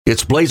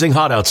It's blazing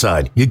hot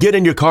outside. You get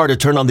in your car to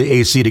turn on the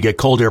AC to get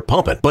cold air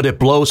pumping, but it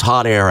blows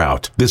hot air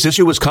out. This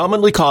issue is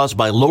commonly caused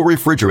by low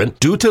refrigerant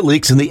due to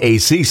leaks in the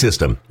AC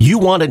system. You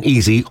want an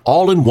easy,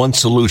 all-in-one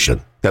solution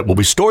that will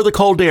restore the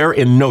cold air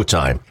in no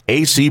time.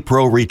 AC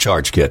Pro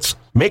Recharge Kits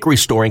make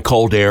restoring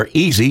cold air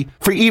easy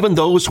for even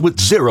those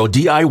with zero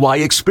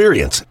DIY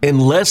experience in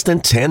less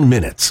than 10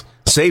 minutes.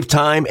 Save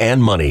time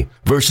and money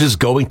versus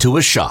going to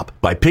a shop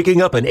by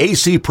picking up an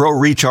AC Pro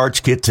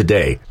Recharge Kit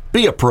today.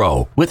 Be a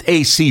pro with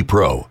AC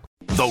Pro.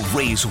 The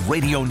Rays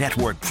Radio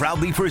Network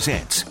proudly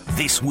presents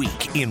This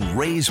Week in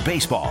Rays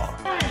Baseball.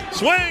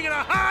 Swing and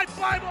a high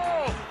fly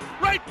ball.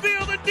 Right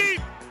field and deep.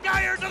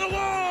 Geyer to the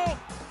wall.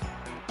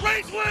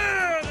 Rays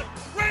win!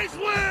 Rays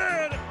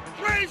win!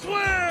 Rays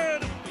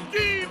win!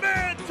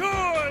 D-Man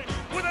Toy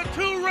with a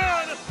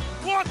 2-run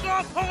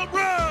walk-off home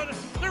run.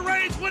 The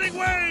Rays winning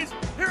ways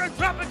here at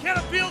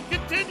Tropicana Field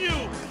continue.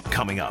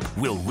 Coming up,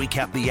 we'll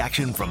recap the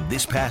action from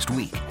this past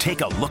week,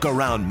 take a look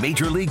around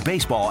Major League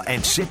Baseball,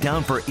 and sit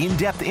down for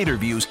in-depth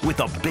interviews with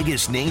the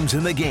biggest names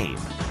in the game.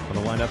 On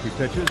the lineup, he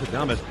pitches.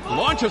 Adames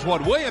launches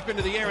one way up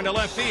into the air into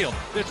left field.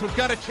 This one's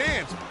got a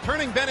chance.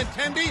 Turning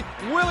Benintendi,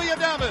 Willie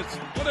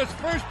Adames with his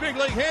first big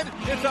league hit.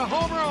 It's a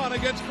home run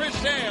against Chris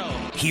Sale.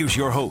 Here's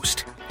your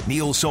host,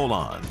 Neil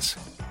Solondz.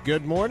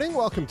 Good morning.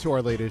 Welcome to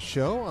our latest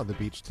show on the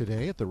beach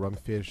today at the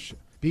Rumfish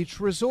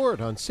Beach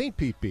Resort on St.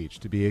 Pete Beach,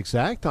 to be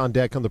exact. On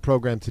deck on the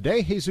program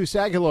today, Jesus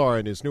Aguilar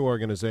and his new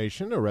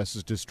organization,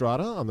 Orestes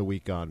Destrada, on the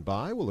week gone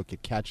by. We'll look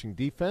at catching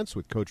defense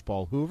with Coach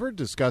Paul Hoover,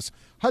 discuss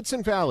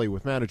Hudson Valley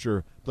with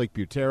manager Blake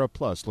Butera,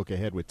 plus look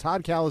ahead with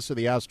Todd Callis of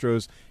the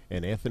Astros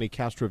and Anthony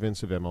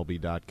Castrovince of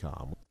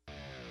MLB.com.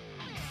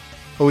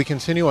 Well, we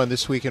continue on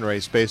This Week in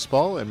Rays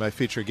Baseball, and my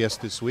featured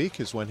guest this week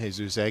is Juan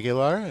Jesus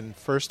Aguilar. And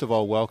first of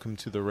all, welcome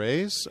to the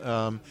Rays.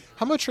 How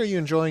much are you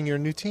enjoying your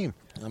new team?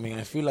 I mean,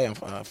 I feel like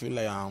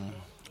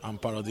I'm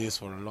part of this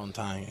for a long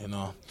time. You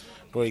know,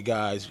 great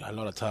guys, a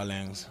lot of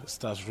talents.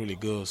 Stuff's really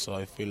good, so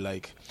I feel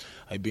like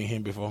I've been here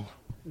before.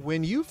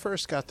 When you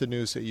first got the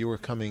news that you were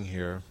coming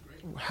here,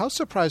 how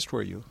surprised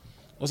were you?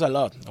 It was a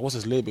lot. I was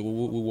sleeping.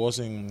 We was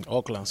in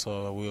Oakland,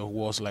 so we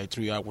was like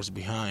 3 hours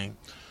behind.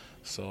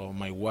 So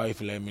my wife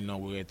let me know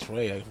we get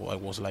trade. I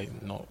was like,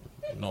 no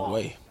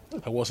way.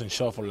 I was in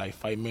shock for like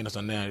 5 minutes,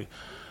 and then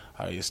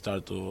I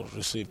started to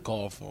receive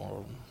call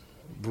for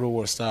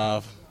Brewer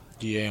staff,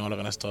 DN, all that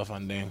kind of stuff,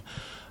 and then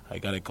I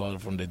got a call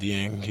from the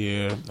DN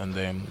here, and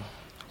then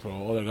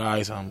from other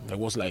guys. I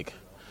was like,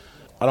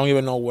 I don't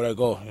even know where I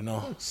go, you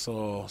know.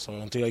 So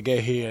until I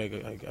get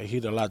here, I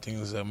hear a lot of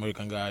things. The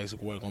American guys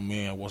work on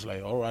me. I was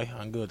like, all right,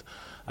 I'm good.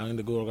 I'm in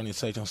the good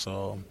organization,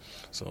 so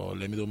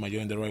let me do my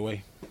job in the right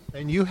way.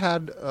 And you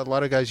had a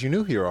lot of guys you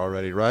knew here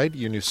already, right?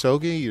 You knew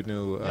Sogi, you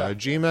knew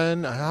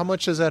G-Man. How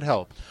much does that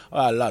help?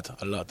 A lot.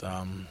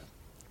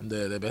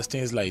 The best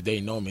thing is like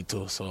they know me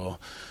too, so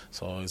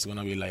it's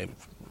gonna be like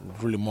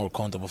really more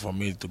comfortable for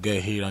me to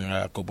get here and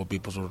a couple of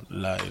people who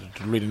like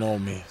really know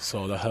me.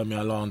 So that helped me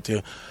a lot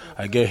until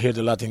I get here.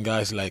 The Latin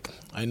guys, like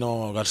I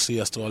know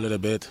Garcia still a little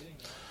bit,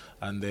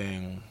 and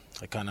then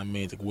I kind of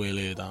meet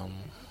Willie and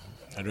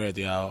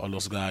already all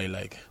those guys.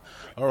 Like,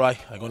 all right,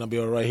 I'm gonna be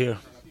all right here.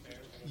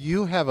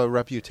 You have a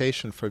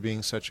reputation for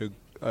being such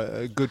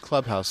a good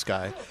clubhouse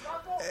guy.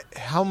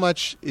 How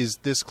much is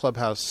this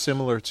clubhouse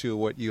similar to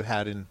what you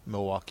had in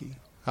Milwaukee?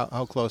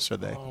 How close are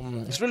they?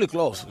 It's really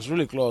close.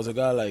 They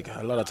got like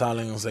a lot of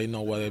talents. They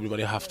know what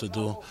everybody have to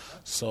do.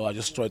 So I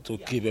just try to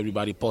keep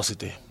everybody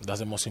positive. That's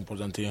the most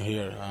important thing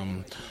here.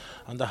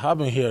 And that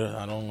happened here.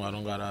 I don't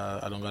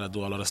gotta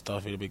do a lot of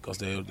stuff here because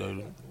they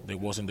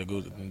was in the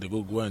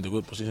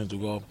good position to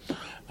go.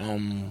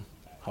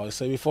 How I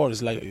said before,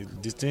 it's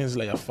like this thing is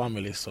like a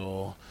family.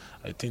 So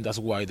I think that's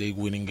why they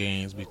winning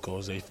games,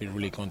 because they feel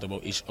really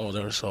comfortable each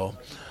other. So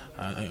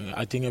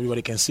I think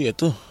everybody can see it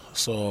too.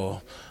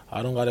 So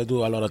I don't gotta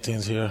do a lot of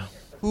things here.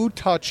 Who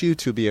taught you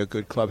to be a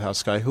good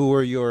clubhouse guy? Who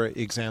were your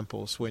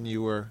examples when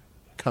you were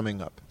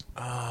coming up?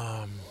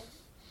 I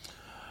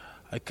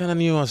kind of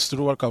knew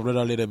Stuart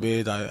Cabrera a little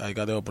bit. I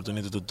got the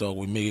opportunity to talk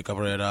with Miguel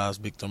Cabrera,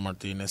 Victor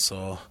Martinez.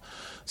 So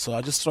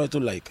I just try to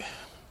like.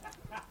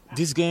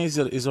 This game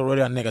is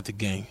already a negative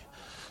game,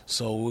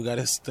 so we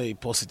gotta stay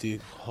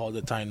positive all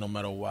the time, no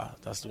matter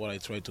what. That's what I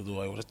try to do.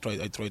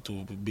 I try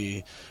to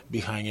be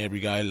behind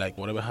every guy. Like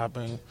whatever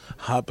happen.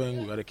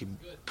 We gotta keep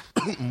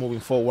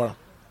moving forward.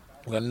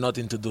 We got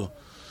nothing to do.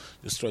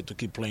 Just try to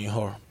keep playing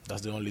hard.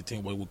 That's the only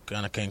thing we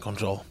kind of can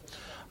control.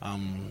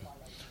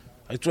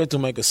 I try to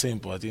make it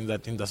simple. I think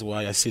that's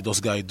why I see those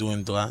guys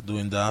doing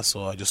that.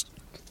 So I just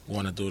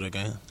want to do it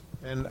again.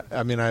 And,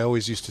 I mean, I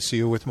always used to see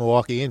you with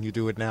Milwaukee, and you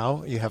do it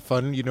now. You have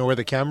fun. You know where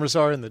the cameras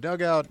are in the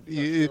dugout.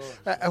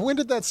 When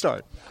did that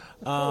start?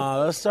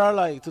 That started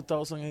like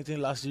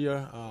 2018, last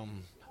year.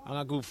 I'm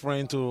a good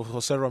friend to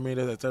Jose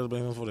Ramirez, the third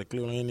baseman for the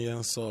Cleveland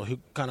Indians, so he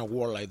kind of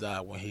work like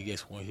that when he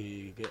get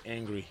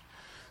angry.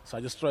 So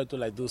I just try to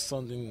like do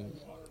something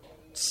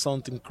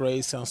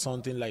crazy and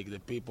something like the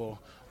people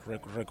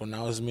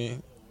recognize me,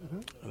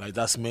 like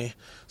that's me.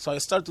 So I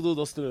start to do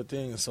those little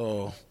things.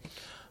 So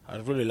I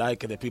really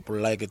like it. The people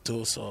like it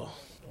too. So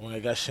when I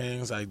got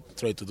chance, I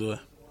try to do it.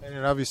 And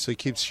it obviously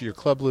keeps your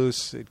club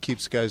loose. It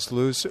keeps guys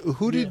loose.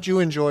 Who did you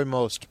enjoy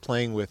most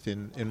playing with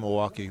in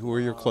Milwaukee? Who were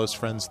your close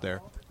friends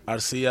there?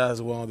 Arcia is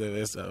one of the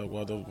best,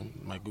 one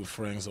of my good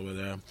friends over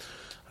there.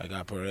 I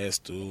got Perez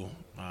too.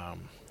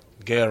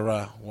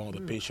 Guerra, one of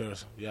the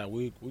pitchers. Yeah,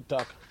 we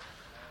talk.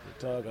 We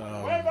talk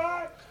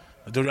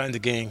during the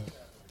game.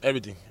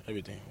 Everything.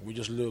 We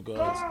just look, we're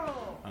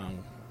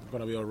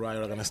gonna be all right,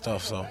 all that kind of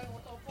stuff. So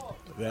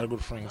they are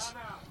good friends.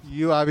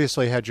 You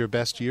obviously had your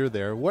best year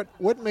there.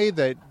 What made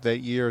that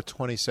year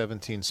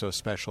 2017 so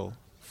special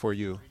for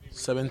you?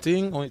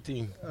 17 or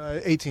 18?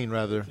 18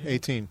 rather.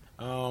 18.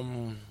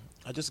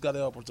 I just got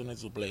the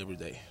opportunity to play every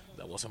day.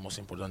 That was the most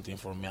important thing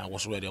for me. I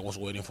was ready. I was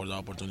waiting for the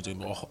opportunity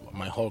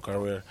my whole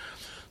career.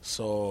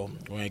 So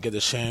when I get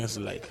the chance,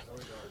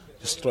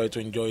 just try to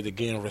enjoy the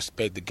game,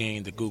 respect the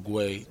game the good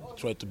way,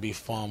 try to be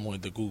fun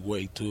with the good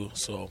way too.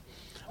 So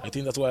I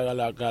think that's why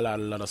I got a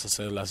lot of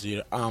success last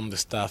year. The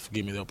staff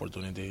gave me the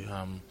opportunity.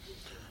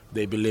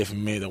 They believe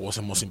in me. That was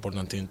the most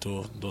important thing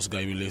too. Those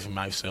guys believe in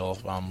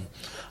myself.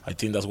 I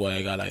think that's why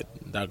I got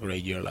that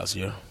great year last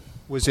year.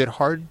 Was it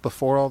hard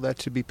before all that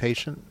to be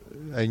patient?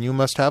 And you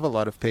must have a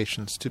lot of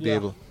patience to be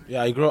able.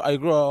 Yeah, I grew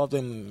up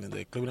in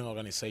the Cleveland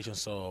organization,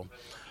 so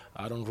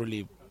I don't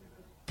really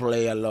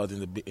play a lot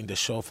in the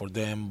show for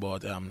them,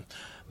 but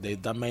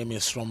that made me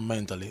strong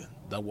mentally.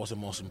 That was the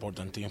most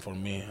important thing for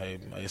me.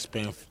 I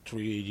spent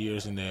 3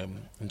 years in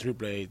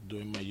AAA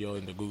doing my job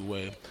in the good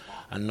way,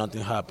 and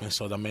nothing happened,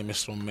 so that made me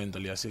strong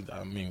mentally.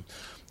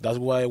 That's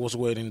why I was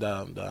waiting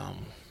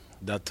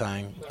that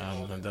time,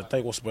 and that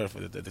time was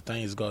perfect. The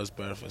time is God's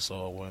perfect,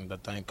 so when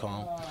that time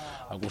come,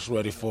 I was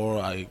ready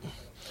for I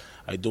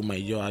do my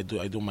job,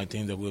 I do my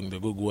thing the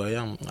good way.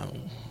 I'm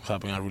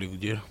having a really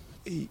good year.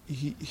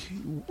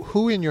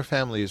 Who in your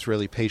family is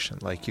really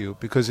patient like you?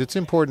 Because it's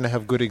important to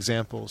have good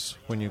examples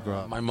when you grow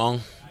up. My mom,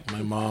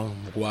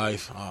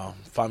 wife,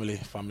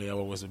 family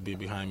always be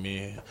behind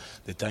me.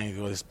 The time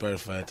is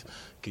perfect.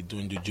 Keep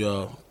doing your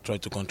job. Try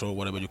to control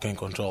whatever you can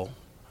control,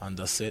 and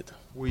that's it.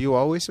 Were you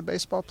always a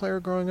baseball player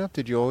growing up?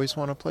 Did you always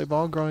want to play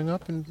ball growing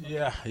up?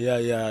 Yeah.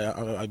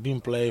 I've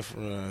been playing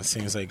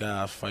since I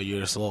got 5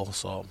 years old.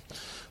 So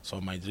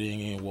my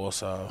dream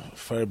was a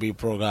fair be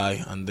pro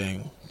guy and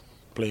then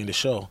playing the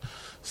show.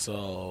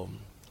 So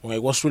when I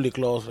was really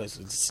close,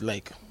 it's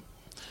like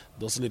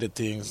those little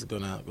things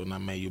gonna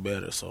make you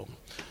better. So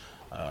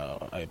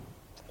I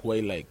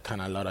wait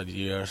kind of a lot of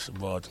years,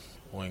 but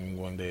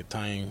when the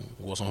time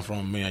wasn't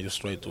from me, I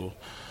just tried to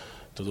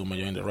do my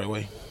job in the right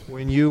way.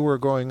 When you were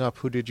growing up,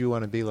 who did you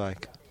want to be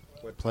like?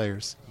 What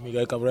players?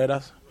 Miguel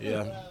Cabrera,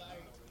 yeah.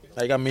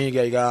 I got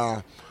Miguel, I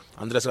got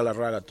Andres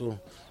Galarraga too.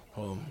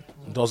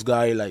 Those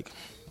guys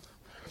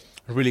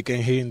really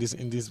can hit in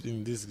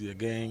this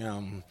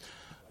game.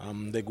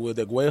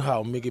 The way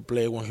how Mickey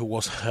played when he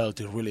was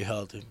healthy, really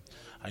healthy.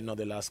 I know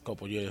the last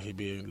couple of years he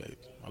been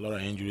a lot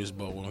of injuries,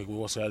 but when he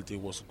was healthy,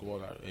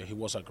 he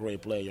was a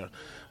great player.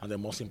 And the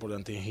most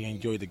important thing, he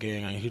enjoyed the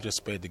game and he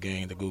respected the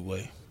game in the good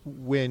way.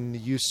 When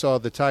you saw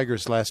the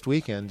Tigers last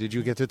weekend, did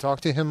you get to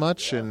talk to him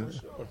much?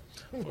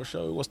 For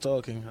sure, we was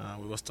talking.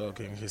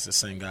 He's the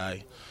same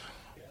guy.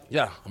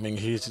 Yeah,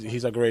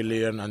 he's a great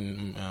leader,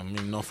 and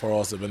not for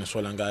us, the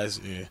Venezuelan guys,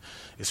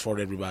 it's for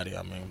everybody.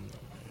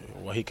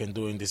 What he can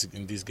do in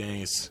this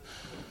game is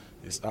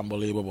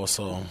unbelievable.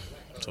 So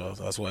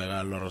that's why I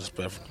got a lot of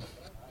respect.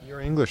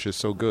 Your English is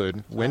so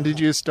good. When did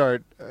you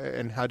start,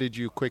 and how did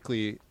you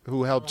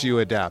who helped you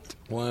adapt?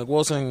 When I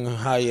was in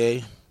high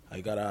A, I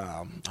got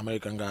an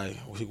American guy.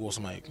 He was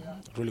my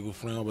really good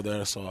friend over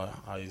there, so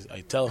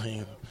I tell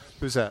him.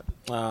 Who's that?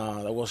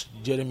 That was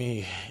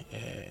Jeremy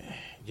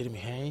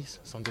Hayes,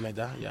 something like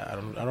that. Yeah,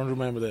 I don't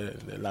remember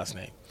the last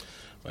name,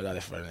 but I got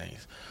the first name.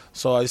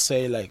 So I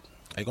say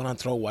I'm gonna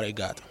throw what I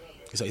got.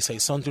 If I say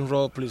something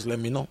wrong, please let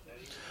me know.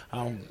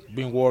 I've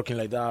been working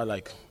like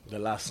that the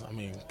last,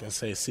 can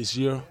say 6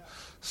 years.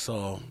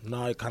 So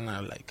now I kind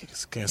of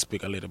can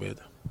speak a little bit.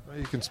 Well,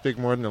 you can speak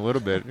more than a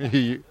little bit.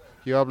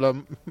 You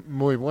habla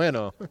muy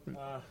bueno.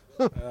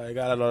 I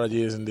got a lot of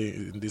years in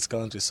this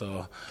country,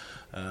 so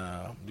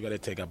you got to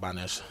take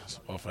advantage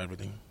of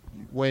everything.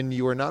 When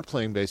you are not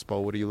playing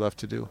baseball, what do you love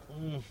to do?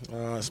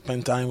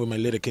 Spend time with my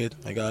little kid.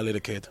 I got a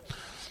little kid,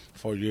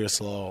 4 years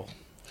old.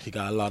 He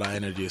got a lot of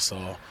energy,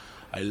 so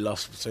I love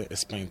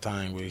spend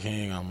time with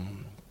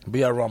him.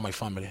 Be around my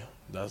family.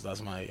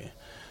 That's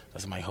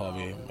my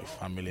hobby. My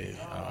family.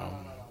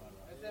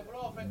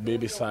 Be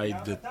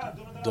beside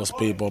those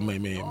people make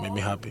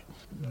me happy.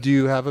 Do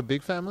you have a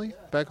big family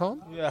back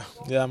home? Yeah.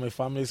 My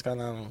family is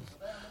kind of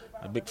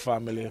a big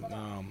family.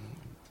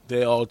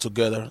 They're all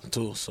together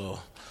too, so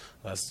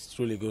that's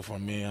really good for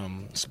me.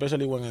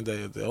 Especially when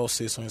the whole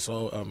season is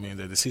over.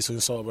 The season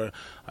is over.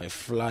 I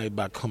fly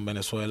back home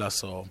Venezuela,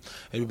 so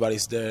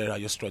everybody's there. I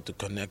just try to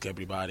connect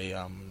everybody.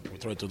 We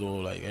try to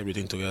do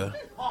everything together.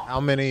 How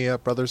many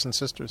brothers and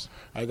sisters?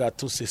 I got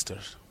 2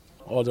 sisters,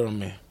 older than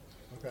me.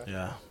 Okay.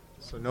 Yeah.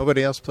 So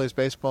nobody else plays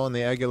baseball in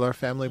the Aguilar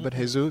family but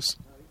Jesus?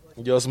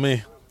 Just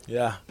me.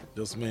 Yeah,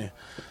 just me.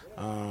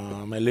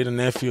 My little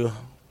nephew,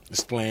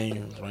 is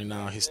playing right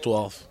now. He's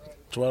 12,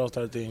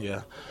 13,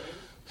 yeah.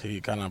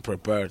 He kind of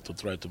prepared to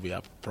try to be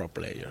a pro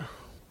player.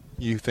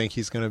 You think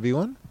he's going to be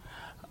one?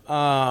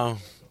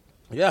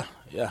 Yeah.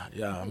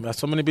 I mean,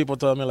 so many people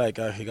tell me like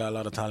he got a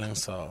lot of talent,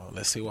 so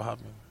let's see what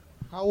happens.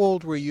 How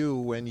old were you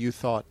when you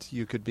thought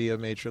you could be a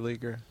major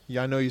leaguer?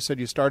 Yeah, I know you said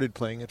you started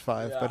playing at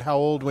 5, but how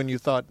old when you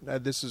thought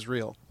this is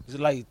real? It's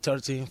like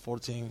 13,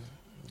 14.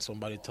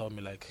 Somebody told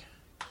me like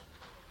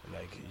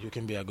you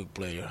can be a good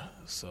player.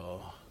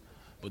 So,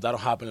 but that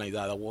don't happen like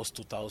that. That was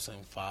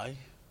 2005.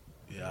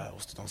 Yeah, it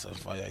was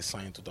 2005. I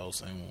signed in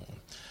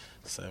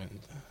 2007.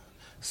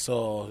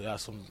 So yeah,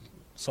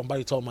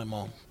 somebody told my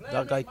mom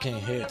that guy can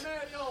hit.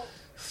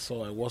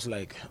 So I was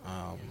like,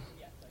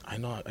 I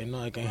know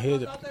I can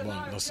hit it.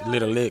 Well, it's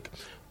little league.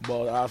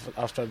 But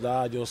after that,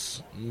 I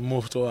just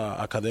moved to an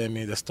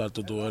academy. They started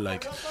to do it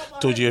like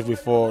 2 years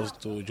before,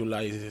 to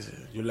July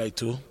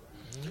 2.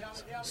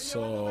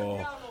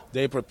 So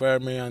they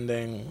prepared me, and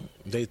then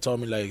they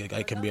told me like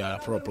I can be a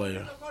pro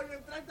player.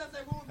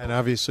 And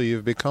obviously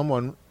you've become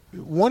one.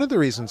 One of the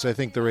reasons I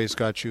think the Rays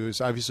got you is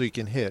obviously you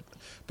can hit,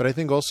 but I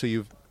think also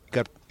you've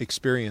got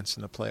experience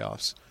in the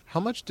playoffs. How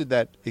much did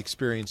that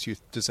experience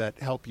does that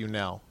help you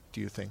now,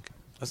 do you think?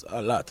 That's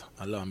a lot.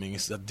 I mean,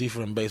 it's a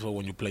different baseball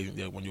when you play in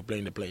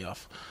the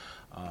playoff.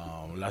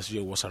 Last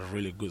year was a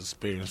really good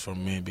experience for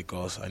me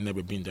because I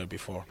never been there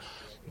before.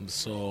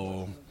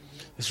 So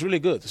it's really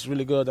good. It's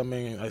really good. I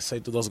mean, I say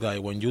to those guys,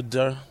 when you're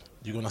there,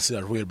 you're gonna see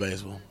a real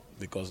baseball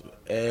because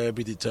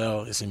every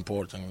detail is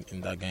important in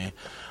that game.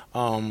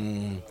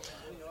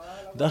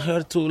 That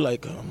hurt too.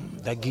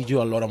 That gives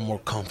you a lot of more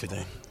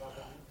confidence.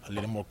 A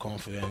little more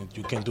confident.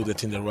 You can do the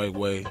thing the right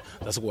way.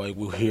 That's why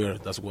we're here.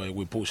 That's why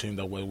we're pushing.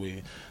 That's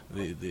why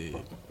these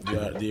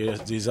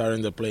are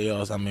in the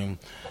playoffs. I mean,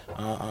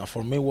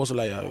 for me, it was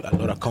like a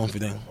lot of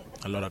confidence.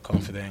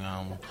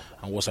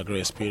 And was a great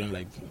experience.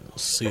 Like,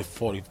 see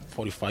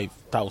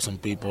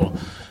 45,000 people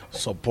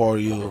support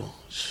you.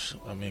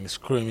 I mean,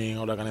 screaming,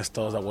 all that kind of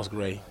stuff. That was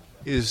great.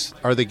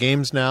 Are the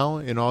games now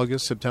in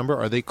August, September?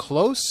 Are they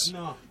close?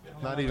 No.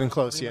 Not even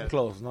close yet.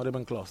 Not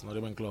even close.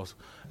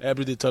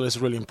 Every detail is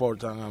really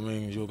important. I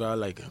mean, you got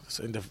like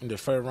in the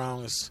first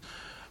round it's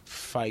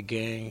 5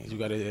 games. You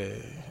got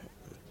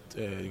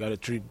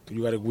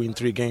to win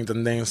 3 games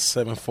and then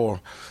 7-4.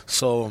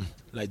 So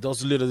like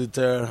those little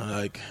details,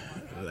 like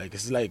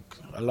it's like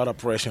a lot of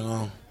pressure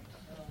on,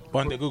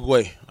 but in the good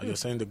way. I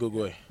just say in the good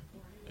way.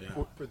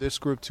 Yeah. For this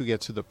group to get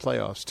to the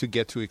playoffs, to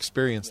get to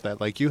experience that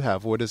like you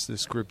have, what does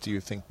this group do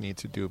you think need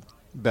to do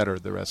better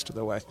the rest of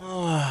the way?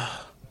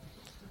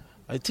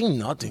 I think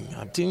nothing.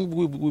 I think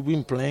we've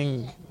been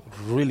playing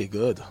really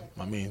good.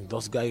 I mean,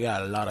 those guys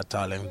got a lot of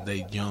talent.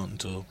 They're young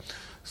too.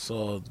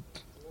 So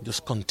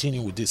just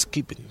continue with this,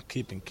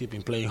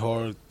 keeping playing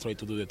hard, try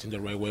to do the thing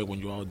the right way when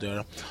you're out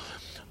there.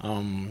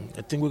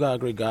 I think we got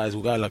great guys.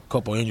 We got like a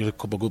couple injured, a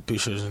couple good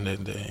pitchers in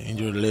the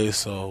injured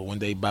list. So when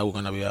they back, we're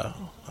going to be a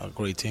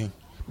great team.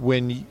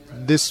 When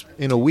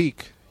in a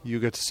week, you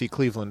get to see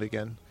Cleveland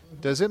again,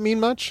 does it mean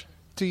much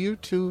to you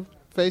to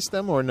face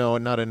them or no,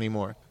 not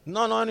anymore?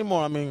 No, not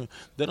anymore. I mean,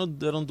 they don't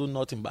do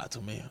nothing bad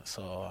to me.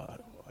 So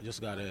I just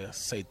gotta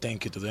say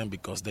thank you to them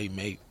because they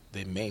made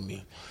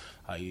me.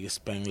 I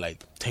spent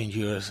like 10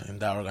 years in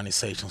that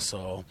organization,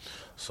 so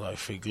I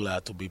feel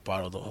glad to be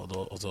part of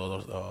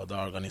the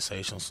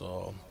organization.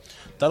 So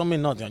that don't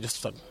mean nothing. I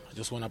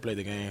just want to play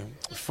the game.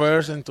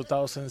 First in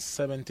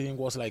 2017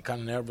 was like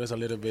kind of nervous a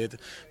little bit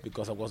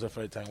because it was the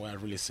first time when I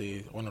really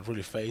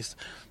faced.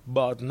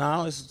 But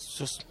now it's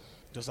just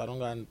I don't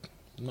got.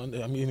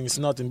 I mean, it's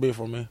nothing big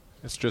for me.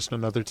 It's just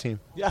another team.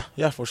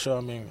 Yeah, for sure.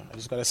 I mean, I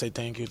just gotta say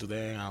thank you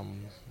today.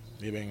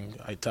 Even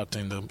I talked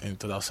in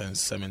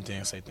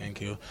 2017. Say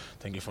thank you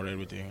for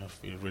everything. I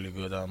feel really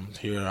good. I'm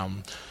here.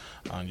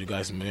 And you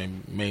guys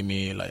made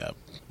me like a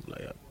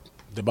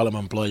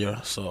development player.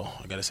 So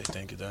I gotta say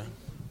thank you, Dan.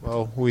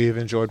 Well, we've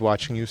enjoyed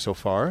watching you so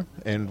far,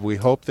 and we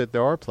hope that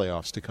there are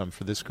playoffs to come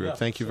for this group. Yeah,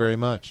 thank you very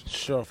much.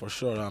 Sure, for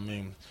sure. I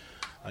mean,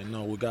 I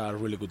know we got a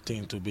really good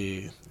team to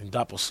be in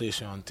that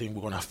position. I think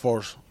we're gonna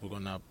force. We're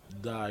gonna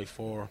die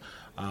for.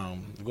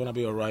 We're gonna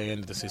be all right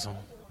in the season.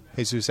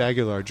 Jesus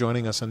Aguilar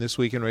joining us on This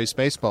Week in Rays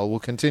Baseball. We'll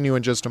continue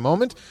in just a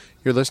moment.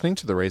 You're listening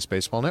to the Rays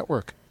Baseball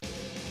Network.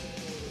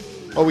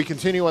 Well, we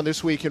continue on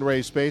This Week in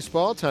Rays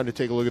Baseball. Time to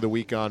take a look at the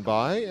week gone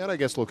by, and I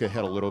guess look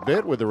ahead a little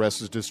bit with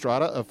Orestes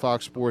Destrada of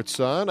Fox Sports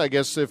Sun. I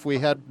guess if we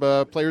had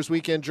Players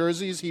Weekend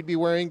jerseys, he'd be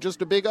wearing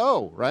just a big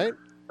O, right?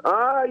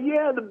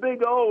 Yeah, the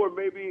big O, or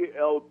maybe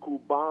El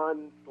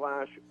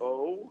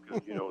Cuban/O,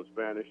 because, in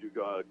Spanish you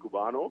got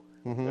Cubano.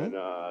 Mm-hmm. And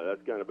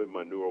that's kind of been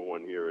my newer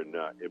one here in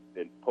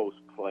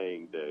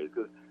post-playing days.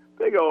 Because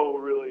big O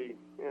really,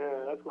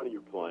 that's when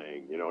you're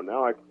playing.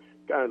 Now I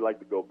kind of like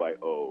to go by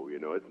O.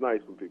 It's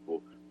nice when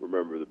people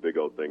remember the big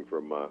O thing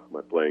from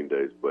my playing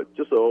days. But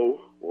just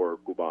O or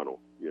Cubano,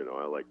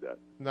 I like that.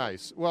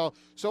 Nice. Well,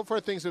 so far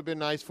things have been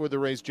nice for the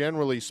Rays,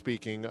 generally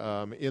speaking,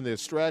 in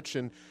this stretch,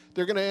 and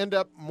they're going to end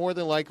up more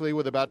than likely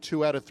with about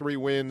 2 out of 3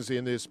 wins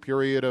in this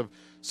period of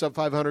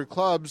sub-500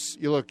 clubs.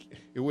 You look,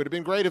 it would have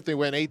been great if they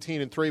went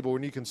 18-3, but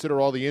when you consider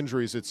all the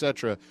injuries,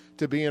 etc.,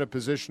 to be in a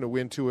position to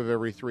win 2 of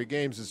every 3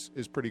 games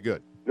is pretty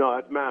good. No,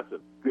 that's massive.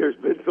 There's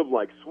been some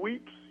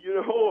sweeps,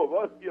 of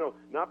us,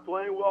 not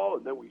playing well,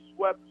 and then we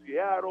swept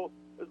Seattle.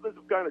 There's been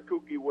some kind of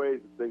kooky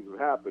ways that things have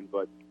happened,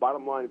 but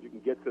bottom line, if you can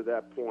get to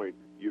that point,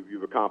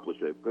 you've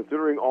accomplished it.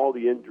 Considering all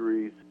the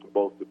injuries,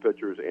 both to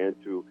pitchers and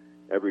to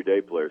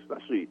everyday players,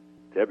 especially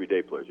to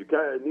everyday players, you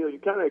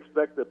kind of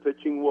expect the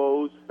pitching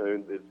woes,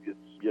 and it's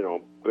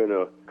been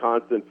a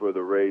constant for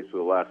the Rays for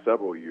the last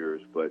several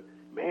years. But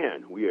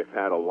man, we have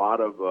had a lot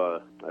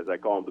of, as I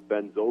call them, the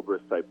Ben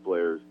Zobrist type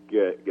players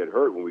get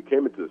hurt. When we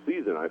came into the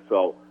season, I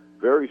felt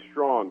very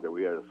strong that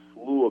we had a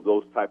slew of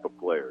those type of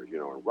players,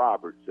 and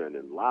Robertson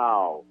and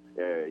Lau,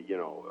 a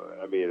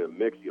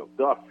mix,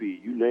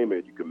 Duffy, you name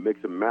it, you can mix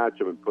and match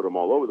them and put them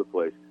all over the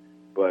place.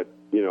 But,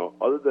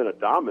 other than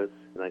Adames,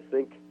 and I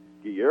think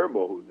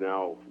Guillermo, who's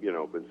now,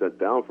 been sent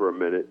down for a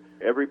minute,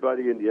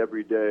 everybody in the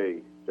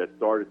everyday that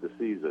started the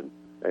season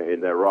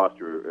in that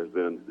roster has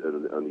been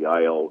on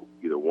the IL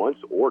either once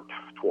or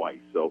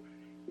twice. So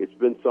it's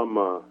been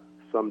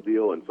some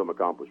deal and some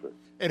accomplishment.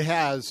 It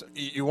has.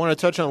 You want to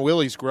touch on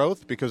Willie's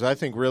growth? Because I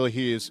think really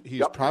he's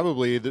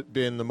probably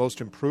been the most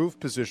improved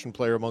position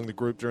player among the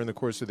group during the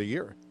course of the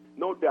year.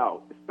 No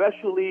doubt,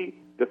 especially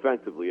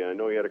defensively. I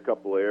know he had a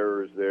couple of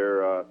errors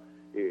there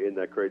in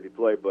that crazy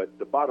play, but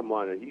the bottom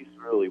line is he's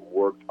really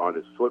worked on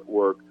his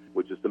footwork,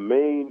 which is the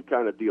main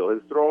kind of deal.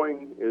 His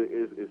throwing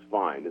is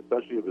fine,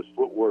 especially if his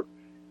footwork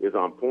is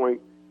on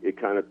point. It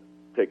kind of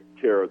takes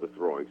care of the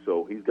throwing.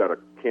 So he's got a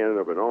cannon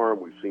of an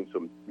arm. We've seen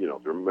some,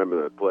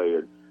 remember that play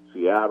in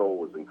Seattle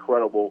was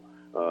incredible,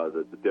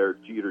 the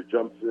Derek Jeter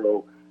jump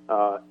throw.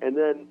 And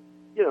then,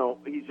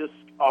 he's just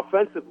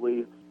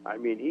offensively,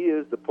 he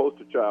is the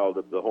poster child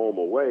of the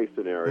home-away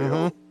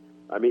scenario.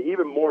 Mm-hmm.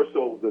 Even more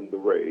so than the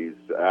Rays'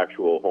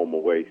 actual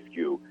home-away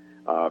skew,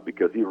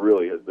 because he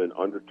really has been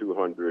under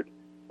 200,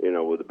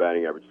 with the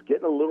batting average. It's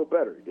getting a little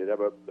better. He did have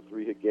a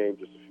 3-hit game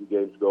just a few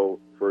games ago,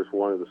 first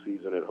one of the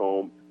season at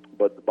home.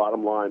 But the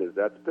bottom line is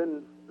that's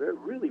been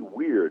really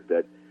weird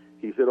that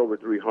he's hit over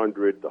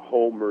 300, the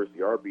homers,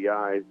 the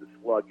RBIs, the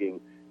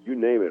slugging, you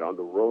name it, on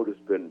the road has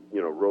been,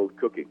 road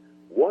cooking.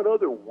 One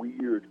other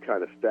weird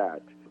kind of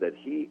stat that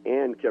he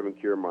and Kevin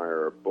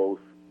Kiermaier are both,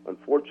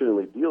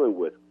 unfortunately, dealing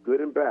with, good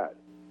and bad.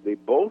 They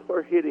both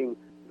are hitting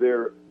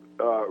their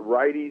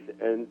righties,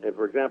 and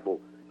for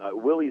example,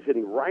 Willie's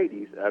hitting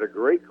righties at a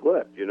great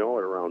clip, at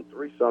around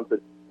 3-something,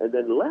 and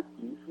then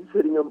lefties, he's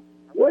hitting them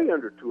way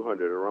under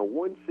 200, around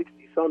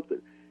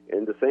 160-something.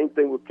 And the same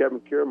thing with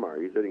Kevin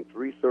Kiermaier. He's hitting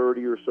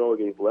 330 or so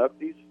against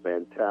lefties,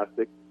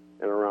 fantastic,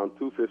 and around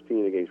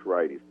 215 against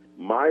righties.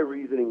 My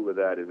reasoning with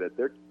that is that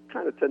they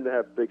kind of tend to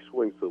have big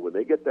swings, so when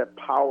they get that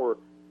power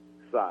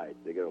side,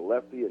 they get a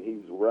lefty and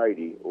he's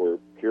righty, or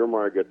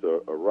Kiermaier gets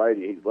a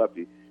righty and he's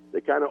lefty,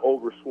 they kind of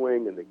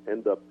overswing and they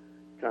end up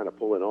kind of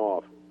pulling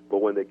off.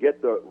 But when they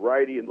get the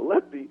righty and the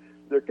lefty,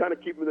 they're kind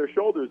of keeping their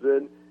shoulders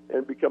in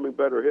and becoming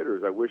better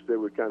hitters. I wish they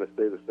would kind of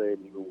stay the same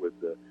even with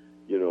the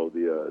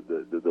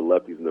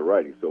lefties and the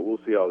righties. So we'll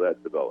see how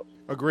that develops.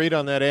 Agreed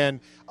on that end.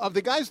 Of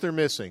the guys they're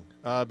missing,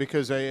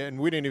 because and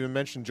we didn't even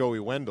mention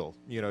Joey Wendell.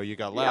 You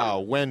got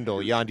Lau, Wendell,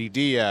 Yandy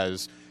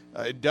Diaz.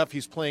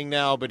 Duffy's playing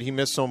now, but he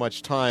missed so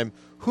much time.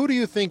 Who do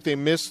you think they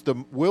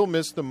will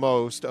miss the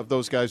most of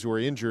those guys who are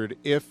injured?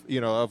 If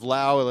of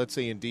Lau, let's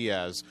say, and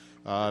Diaz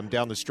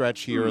down the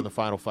stretch here in the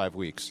final 5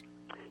 weeks.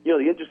 The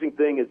interesting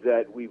thing is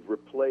that we've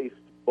replaced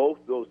both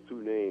those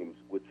two names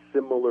with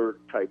similar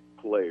type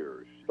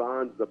players.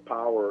 Sans the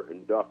power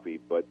and Duffy,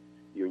 but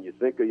when you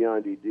think of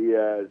Yandy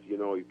Diaz, he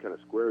kind of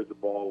squares the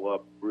ball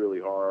up really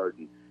hard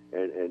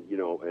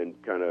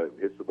and kind of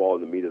hits the ball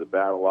in the meat of the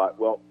bat a lot.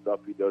 Well,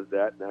 Duffy does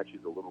that, and actually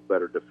is a little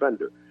better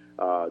defender.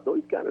 Though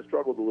he's kind of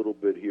struggled a little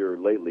bit here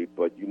lately,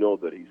 but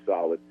that he's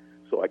solid.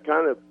 So I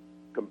kind of,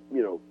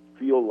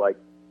 feel like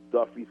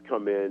Duffy's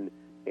come in,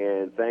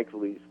 and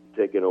thankfully he's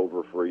taken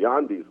over for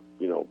Yandy's,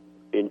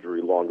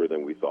 injury longer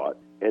than we thought.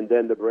 And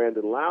then the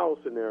Brandon Lau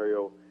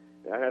scenario,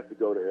 I have to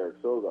go to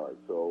Eric Sogard.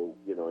 So,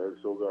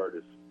 Eric Sogard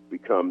has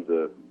become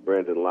the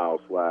Brandon Lau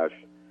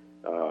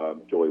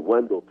 / Joey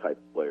Wendell type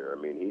player.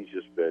 He's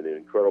just been an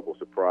incredible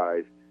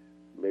surprise,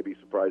 maybe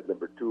surprise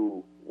number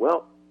 2.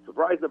 Well,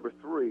 surprise number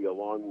 3,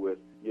 along with,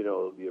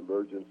 the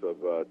emergence of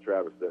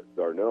Travis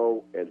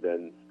d'Arnaud, and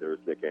then there's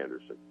Nick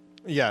Anderson.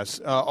 Yes,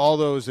 all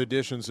those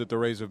additions that the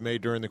Rays have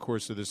made during the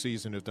course of the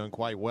season have done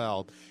quite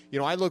well.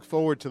 I look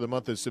forward to the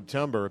month of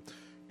September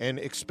and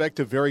expect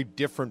a very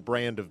different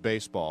brand of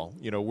baseball.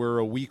 We're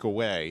a week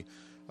away.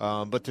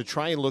 But to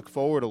try and look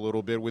forward a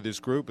little bit with this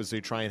group as they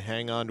try and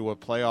hang on to a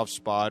playoff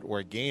spot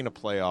or gain a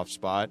playoff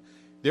spot,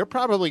 they're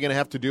probably going to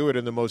have to do it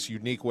in the most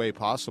unique way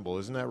possible.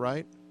 Isn't that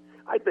right?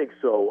 I think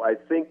so. I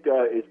think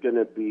it's going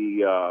to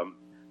be,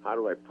 how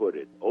do I put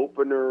it,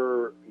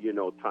 opener,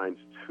 times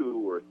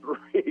 2 or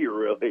 3,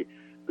 really.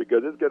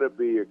 because it's going to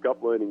be a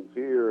couple innings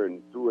here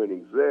and 2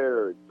 innings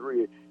there and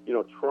 3,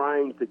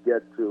 trying to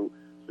get to,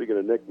 speaking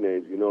of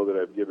nicknames, that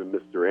I've given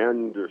Mr.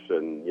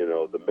 Anderson,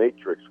 the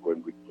Matrix,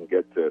 when we can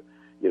get to,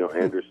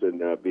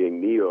 Anderson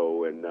being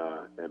Neo and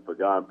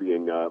Pagan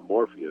being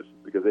Morpheus,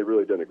 because they've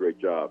really done a great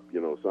job.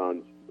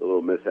 Sans a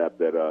little mishap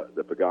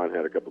that Pagan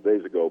had a couple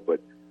days ago.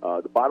 But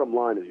the bottom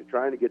line is you're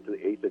trying to get to the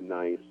 8th and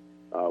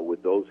 9th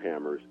with those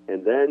hammers,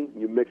 and then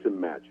you mix and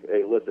match.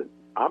 Hey, listen,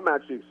 I'm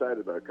actually excited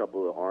about a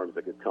couple of arms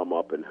that could come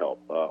up and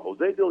help.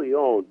 Jose De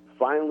Leon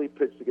finally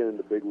pitched again in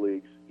the big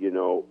leagues,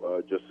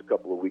 just a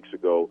couple of weeks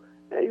ago.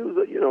 And he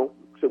was,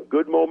 some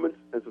good moments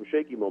and some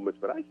shaky moments,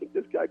 but I think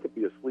this guy could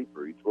be a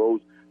sleeper. He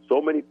throws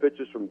so many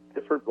pitches from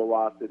different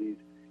velocities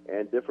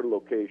and different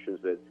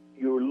locations that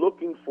you're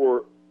looking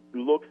for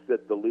looks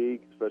that the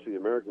league, especially the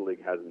American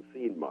League, hasn't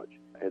seen much.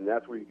 And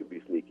that's where you can be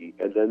sneaky.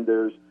 And then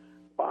there's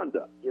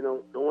Banda.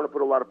 Don't want to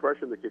put a lot of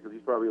pressure on the kid because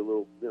he's probably a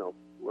little,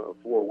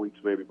 4 weeks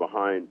maybe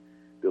behind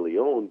De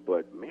Leon,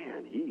 but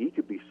man, he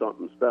could be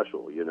something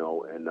special,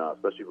 and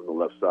especially from the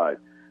left side.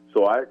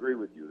 So I agree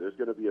with you. There's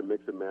going to be a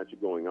mix and match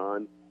going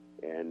on,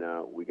 and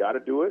we got to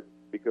do it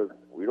because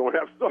we don't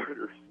have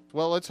starters.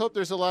 Well, let's hope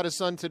there's a lot of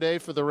sun today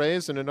for the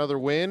Rays and another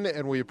win,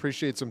 and we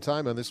appreciate some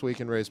time on This Week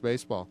in Rays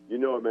Baseball. You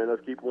know it, man.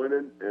 Let's keep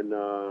winning, and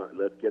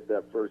let's get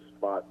that first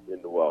spot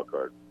in the wild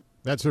card.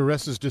 That's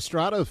Orestes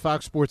Destrada of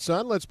Fox Sports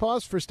Sun. Let's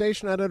pause for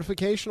station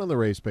identification on the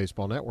Rays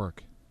Baseball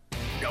Network.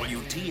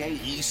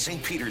 WTAE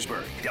St.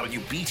 Petersburg,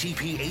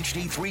 WBTP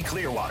HD3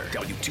 Clearwater,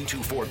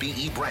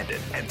 W224BE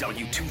Brandon, and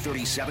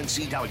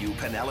W237CW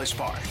Pinellas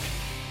Park.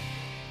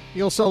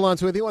 Neil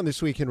Solondz with you on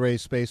This Week in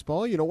Rays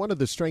Baseball. One of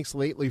the strengths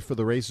lately for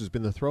the Rays has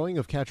been the throwing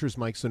of catchers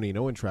Mike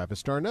Zunino and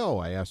Travis d'Arnaud.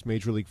 I asked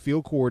Major League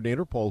Field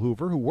Coordinator Paul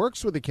Hoover, who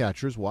works with the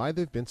catchers, why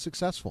they've been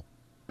successful.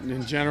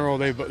 In general,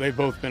 they've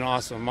both been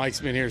awesome. Mike's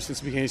been here since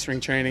the beginning of spring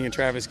training, and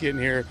Travis getting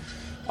here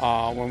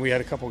when we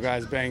had a couple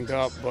guys banged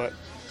up. But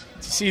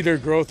to see their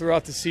growth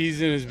throughout the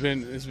season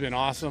has been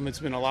awesome. It's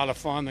been a lot of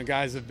fun. The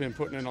guys have been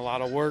putting in a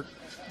lot of work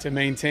to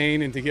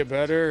maintain and to get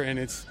better, and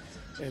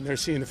they're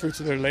seeing the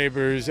fruits of their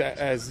labors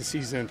as the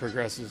season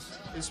progresses.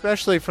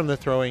 Especially from the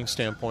throwing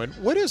standpoint,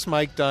 what has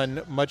Mike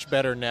done much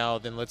better now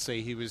than, let's say,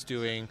 he was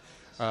doing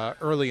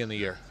early in the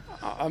year?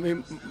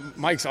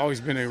 Mike's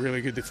always been a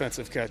really good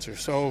defensive catcher,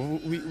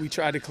 so we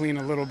try to clean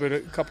a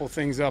couple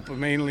things up, but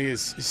mainly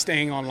is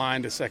staying on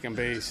line to second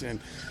base, and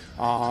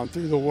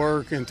through the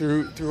work and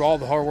through all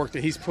the hard work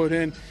that he's put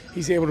in,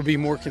 he's able to be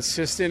more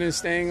consistent in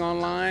staying on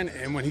line,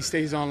 and when he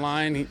stays on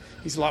line,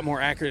 he's a lot more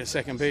accurate at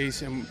second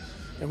base, and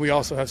we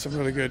also have some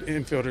really good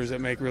infielders that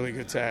make really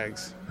good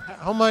tags.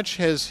 How much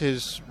has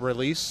his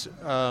release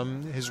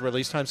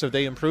times, have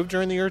they improved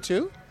during the year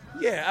too?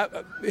 Yeah,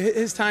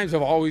 his times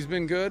have always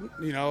been good.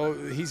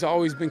 He's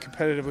always been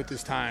competitive with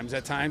his times.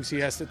 At times he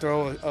has to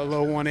throw a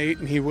low 1.8,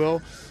 and he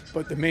will.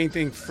 But the main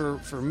thing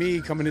for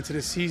me coming into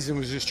the season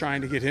was just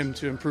trying to get him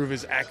to improve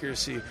his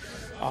accuracy.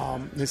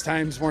 His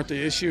times weren't the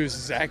issue, it was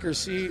his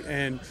accuracy.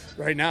 And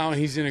right now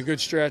he's in a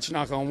good stretch,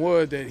 knock on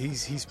wood, that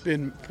he's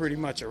been pretty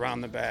much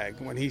around the bag.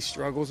 When he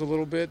struggles a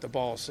little bit, the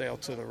ball will sail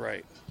to the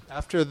right.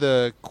 After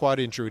the quad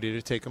injury, did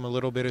it take him a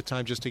little bit of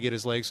time just to get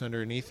his legs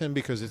underneath him?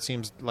 Because it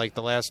seems like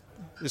the last,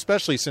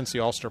 especially since the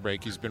All-Star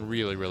break, he's been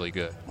really, really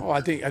good. Oh,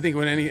 I think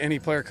when any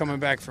player coming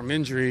back from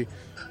injury,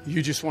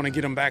 you just want to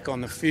get them back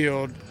on the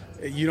field.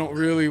 You don't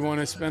really want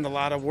to spend a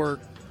lot of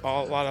work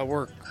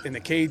in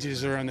the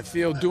cages or on the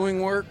field doing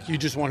work. You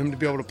just want him to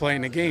be able to play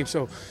in the game.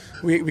 So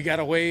we got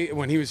away,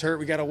 when he was hurt,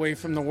 we got away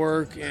from the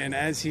work, and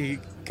as he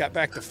got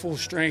back to full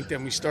strength,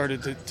 then we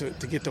started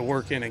to get the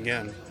work in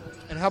again.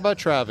 And how about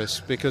Travis?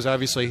 Because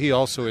obviously he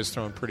also has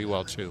thrown pretty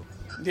well too.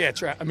 Yeah,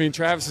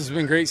 Travis has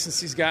been great since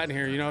he's gotten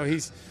here.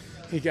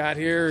 He got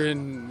here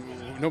and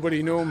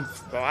nobody knew him.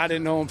 Well, I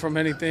didn't know him from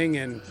anything,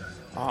 and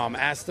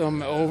asked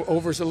him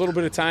over a little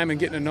bit of time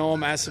and getting to know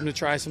him, asked him to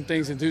try some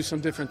things and do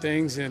some different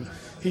things, and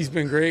he's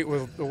been great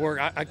with the work.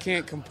 I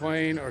can't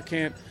complain or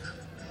can't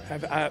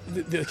have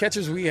the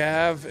catchers we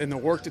have and the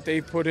work that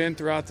they've put in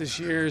throughout this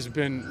year has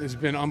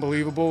been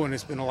unbelievable, and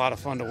it's been a lot of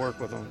fun to work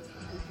with them.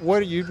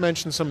 You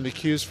mentioned some of the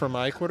cues for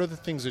Mike. What are the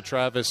things that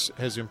Travis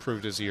has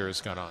improved as the year has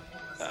gone on?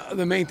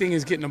 The main thing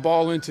is getting the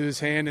ball into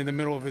his hand in the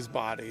middle of his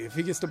body. If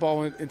he gets the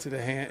ball into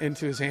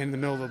his hand in the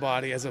middle of the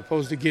body, as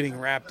opposed to getting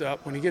wrapped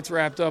up. When he gets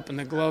wrapped up and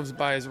the glove's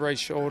by his right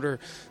shoulder,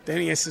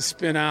 then he has to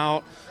spin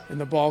out and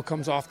the ball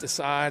comes off the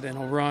side and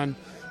he'll run.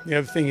 The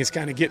other thing is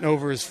kind of getting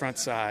over his front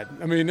side.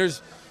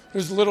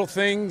 There's little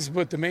things,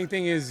 but the main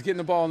thing is getting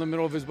the ball in the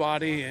middle of his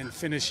body and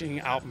finishing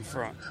out in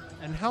front.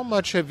 And how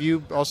much have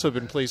you also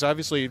been pleased?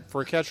 Obviously,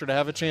 for a catcher to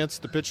have a chance,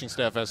 the pitching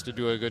staff has to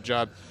do a good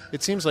job.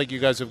 It seems like you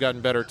guys have gotten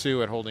better,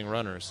 too, at holding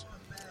runners.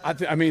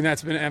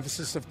 That's been an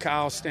emphasis of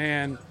Kyle,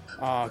 Stan,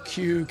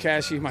 Q,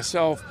 Cashy,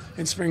 myself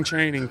in spring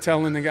training,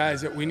 telling the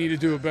guys that we need to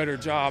do a better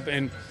job.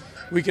 And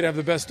we could have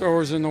the best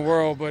throwers in the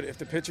world, but if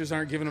the pitchers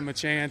aren't giving them a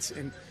chance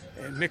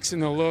and mixing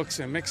the looks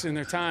and mixing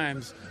their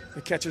times,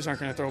 the catchers aren't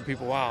going to throw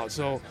people out.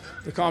 So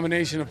the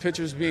combination of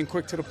pitchers being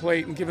quick to the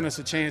plate and giving us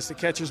a chance, the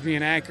catchers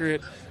being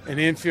accurate, and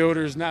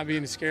infielders not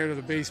being scared of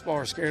the baseball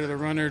or scared of the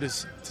runner to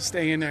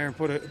stay in there and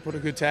put a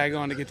good tag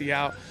on to get the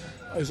out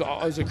is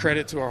a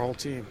credit to our whole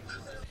team.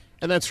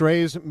 And that's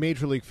Rays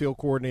Major League Field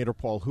Coordinator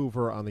Paul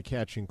Hoover on the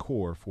catching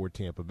core for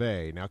Tampa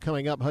Bay. Now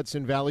coming up,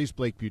 Hudson Valley's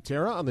Blake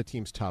Butera on the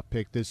team's top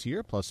pick this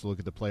year, plus a look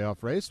at the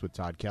playoff race with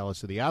Todd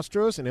Callis of the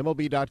Astros and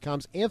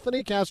MLB.com's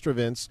Anthony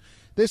Castrovince.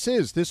 This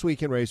is This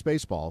Week in Rays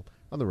Baseball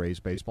on the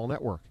Rays Baseball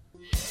Network.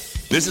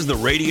 This is the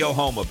radio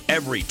home of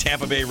every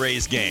Tampa Bay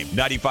Rays game,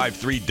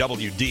 95.3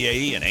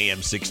 WDAE and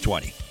AM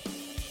 620.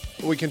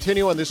 We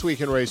continue on This Week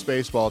in Rays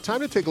Baseball. Time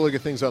to take a look at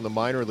things on the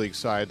minor league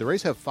side. The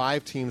Rays have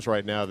 5 teams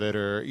right now that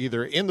are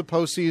either in the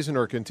postseason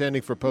or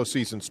contending for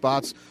postseason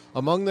spots.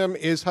 Among them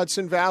is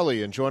Hudson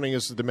Valley, and joining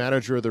us is the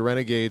manager of the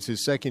Renegades,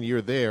 his second year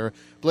there,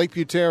 Blake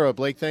Butera.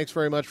 Blake, thanks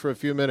very much for a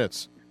few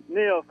minutes.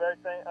 Neil, very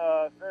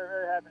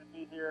happy to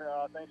be here.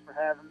 Thanks for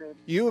having me.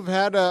 You have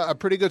had a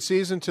pretty good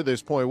season to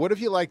this point. What have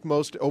you liked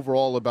most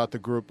overall about the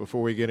group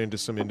before we get into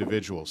some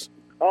individuals?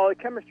 Oh, the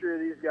chemistry of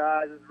these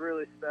guys is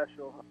really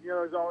special. You know,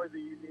 there's always a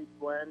unique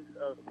blend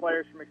of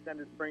players from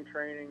extended spring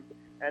training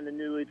and the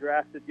newly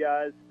drafted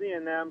guys.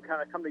 Seeing them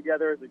kind of come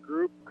together as a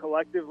group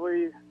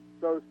collectively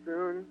so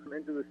soon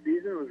into the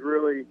season was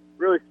really,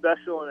 really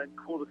special and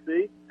cool to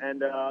see.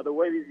 And the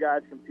way these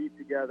guys compete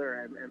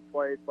together and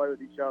play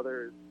with each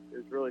other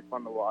is really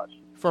fun to watch.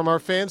 From our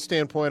fan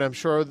standpoint, I'm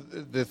sure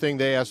the thing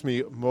they ask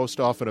me most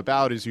often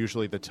about is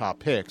usually the top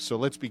picks. So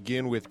let's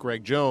begin with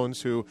Greg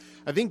Jones, who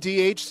I think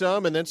DH'd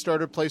some and then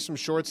started to play some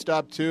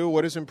shortstop too.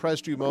 What has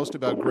impressed you most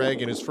about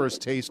Greg and his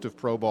first taste of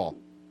pro ball?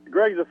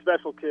 Greg's a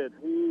special kid.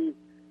 He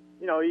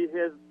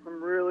has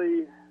some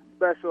really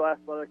special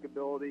athletic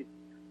ability.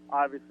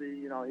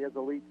 Obviously, he has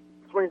elite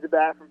swings the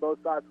bat from both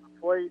sides of the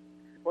plate,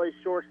 plays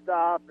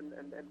shortstop,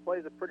 and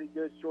plays a pretty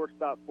good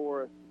shortstop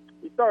for us.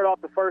 He started off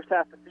the first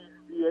half of the season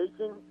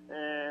DHing,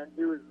 and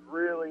he was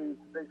really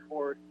big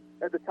for us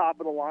at the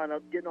top of the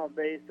lineup, getting on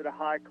base at a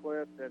high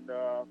clip and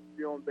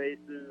stealing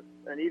bases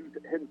and even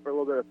hitting for a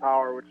little bit of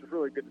power, which is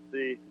really good to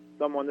see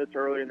someone this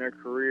early in their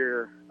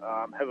career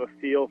have a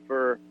feel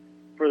for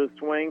the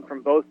swing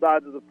from both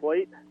sides of the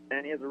plate,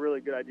 and he has a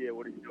really good idea of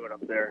what he's doing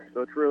up there. So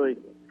it's really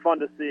fun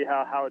to see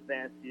how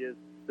advanced he is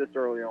this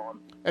early on.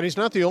 And he's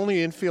not the only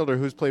infielder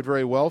who's played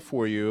very well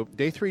for you.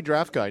 Day 3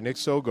 draft guy, Nick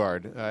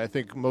Sogard. I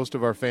think most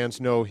of our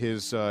fans know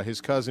his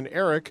cousin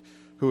Eric,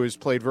 who has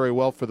played very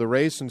well for the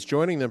Rays since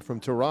joining them from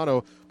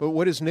Toronto. But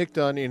what has Nick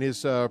done in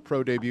his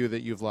pro debut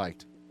that you've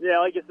liked? Yeah,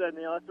 like I said,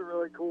 Neil, that's a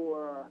really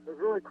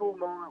cool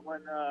moment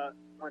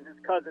when his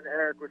cousin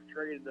Eric was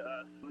traded to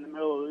us in the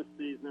middle of this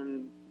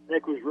season.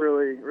 Nick was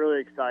really, really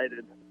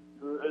excited.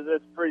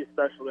 It's pretty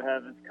special to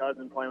have his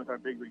cousin playing with our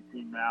big league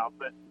team now.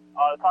 But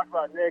to talk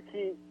about Nick,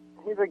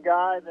 he's a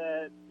guy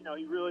that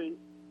he really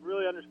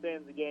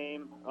understands the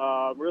game.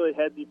 Really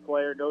headsy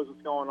player, knows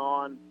what's going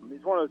on.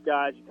 He's one of those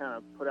guys you kind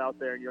of put out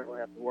there and you don't really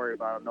have to worry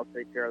about them. They'll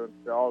take care of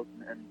themselves,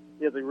 and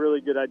he has a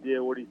really good idea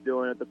of what he's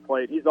doing at the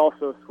plate. He's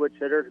also a switch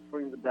hitter who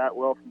swings the bat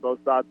well from both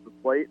sides of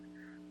the plate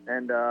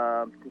and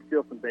can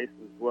steal some bases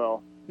as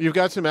well. You've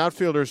got some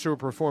outfielders who are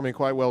performing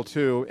quite well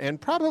too,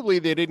 and probably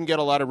they didn't get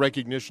a lot of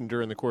recognition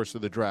during the course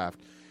of the draft.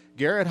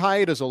 Garrett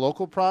Hyatt is a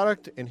local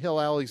product, and Hill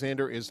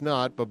Alexander is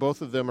not, but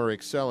both of them are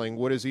excelling.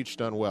 What has each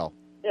done well?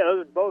 Yeah,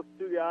 those are both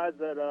two guys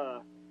that,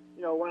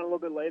 went a little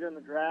bit later in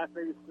the draft,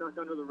 maybe snuck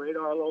under the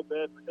radar a little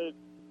bit, but they've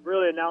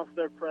really announced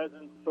their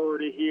presence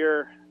already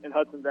here in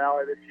Hudson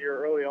Valley this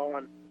year early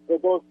on. They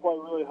both play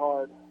really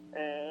hard,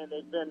 and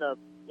they've been,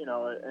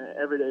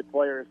 everyday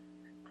players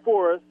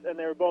for us, and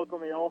they were both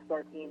on the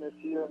All-Star team this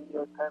year in the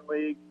U.S. 10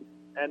 League,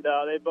 and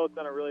they've both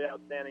done a really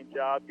outstanding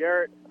job.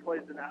 Garrett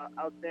plays an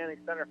outstanding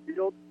center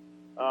field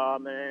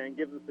and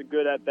gives us a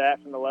good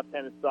at-bat from the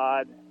left-handed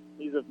side.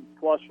 He's a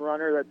flush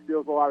runner that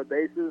steals a lot of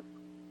bases,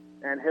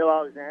 and Hill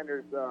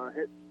Alexander's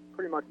hit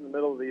pretty much in the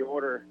middle of the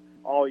order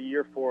all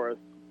year for us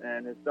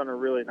and has done a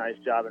really nice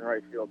job in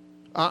right field.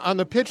 On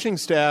the pitching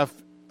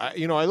staff, I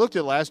looked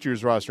at last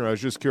year's roster and I was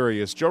just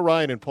curious. Joe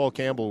Ryan and Paul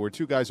Campbell were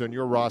two guys on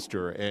your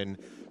roster, and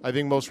I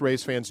think most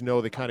Rays fans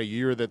know the kind of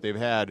year that they've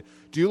had.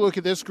 Do you look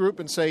at this group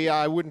and say, yeah,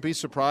 I wouldn't be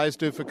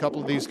surprised if a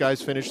couple of these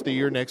guys finish the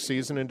year next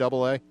season in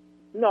AA?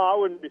 No, I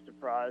wouldn't be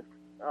surprised.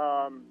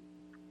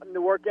 The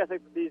work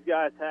ethic that these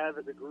guys have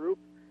as a group,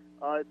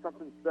 it's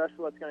something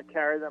special that's going to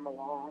carry them a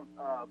long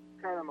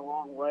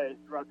way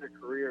throughout their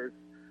careers,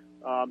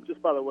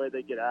 just by the way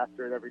they get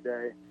after it every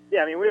day.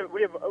 Yeah, I mean,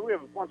 we have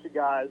a bunch of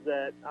guys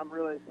that I'm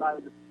really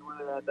excited to see where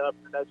they end up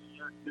in the next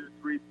year, 2,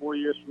 3, 4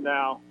 years from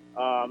now.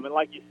 And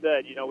like you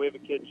said, we have a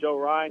kid, Joe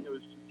Ryan, who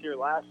was just here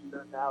last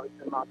year, and now he's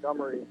in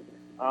Montgomery,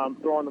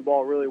 throwing the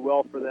ball really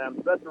well for them.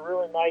 So that's a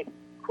really nice,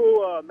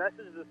 cool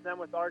message to send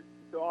with our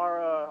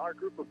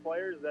group of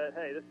players that,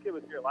 hey, this kid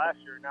was here last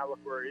year, and now look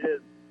where he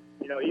is.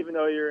 Even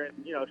though you're in,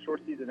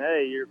 short season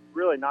A, you're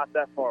really not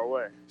that far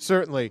away.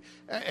 Certainly.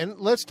 And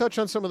let's touch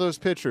on some of those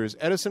pitchers.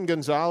 Edison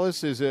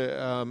Gonzalez is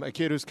a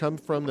kid who's come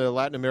from the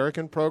Latin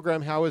American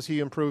program. How has he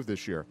improved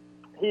this year?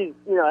 he's,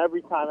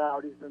 every time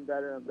out he's been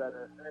better and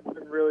better. And it's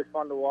been really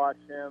fun to watch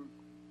him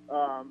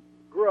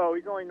grow.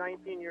 He's only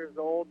 19 years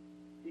old.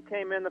 He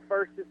came in his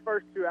first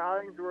 2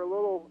 outings were a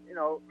little,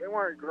 they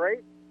weren't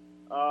great.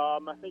 I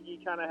think he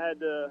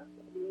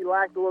he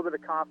lacked a little bit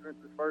of confidence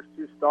his first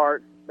 2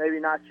 starts. Maybe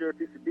not sure if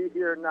he should be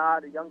here or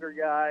not, a younger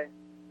guy.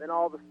 Then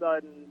all of a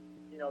sudden,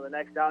 the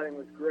next outing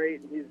was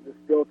great, and he's just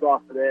built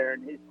off of there.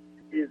 And he's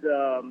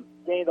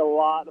gained a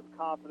lot of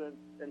confidence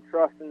and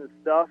trust in his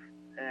stuff,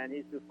 and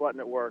he's just letting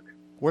it work.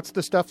 What's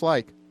the stuff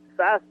like?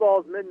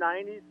 Fastball's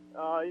mid-90s.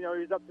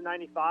 He's up to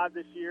 95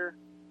 this year,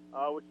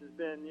 which has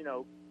been,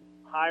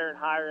 higher and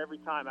higher every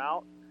time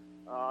out.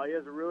 He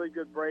has a really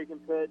good breaking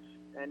pitch,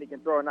 and he can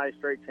throw a nice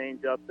straight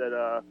changeup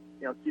that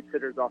keeps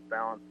hitters off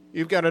balance.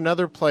 You've got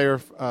another player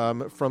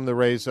from the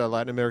Rays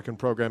Latin American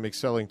program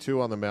excelling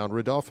too on the mound,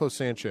 Rodolfo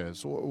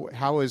Sanchez.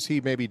 How is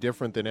he maybe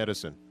different than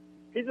Edison?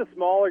 He's a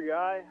smaller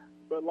guy,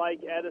 but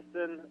like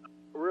Edison,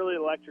 really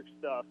electric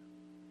stuff.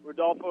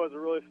 Rodolfo has a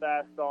really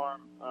fast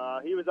arm.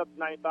 He was up to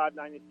 95,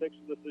 96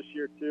 with us this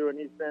year too, and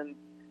he's been,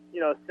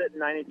 sitting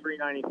 93,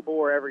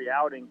 94 every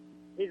outing.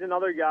 He's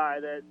another guy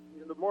that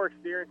the more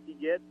experience he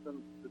gets,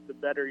 the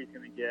better he's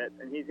going to get,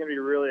 and he's going to be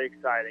really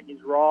exciting.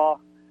 He's raw,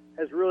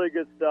 has really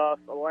good stuff,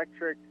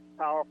 electric,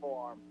 powerful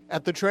arm.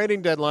 At the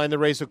trading deadline, the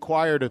Rays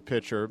acquired a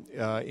pitcher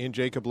in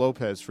Jacob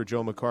Lopez for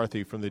Joe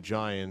McCarthy from the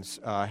Giants.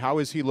 How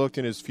has he looked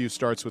in his few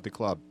starts with the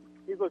club?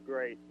 He's looked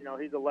great.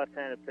 He's a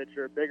left-handed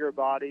pitcher, bigger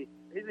body.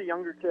 He's a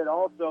younger kid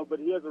also, but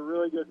he has a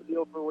really good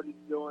feel for what he's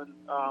doing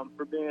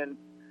for being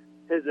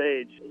his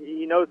age.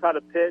 He knows how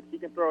to pitch. He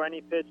can throw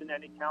any pitch in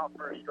any count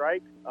for a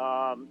strike.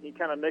 He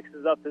kind of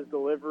mixes up his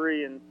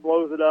delivery and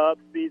slows it up,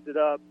 speeds it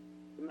up,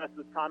 to mess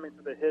with timing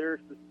for the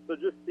hitters. So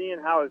just seeing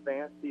how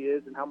advanced he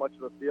is and how much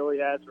of a feel he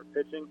has for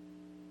pitching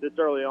this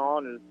early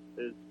on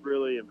is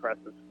really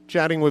impressive.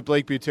 Chatting with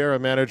Blake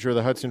Butera, manager of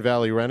the Hudson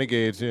Valley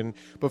Renegades. And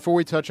before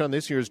we touch on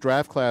this year's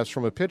draft class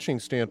from a pitching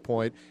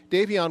standpoint,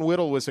 Davion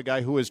Whittle was a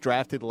guy who was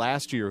drafted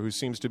last year who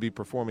seems to be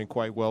performing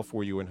quite well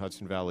for you in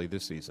Hudson Valley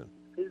this season.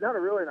 He's done a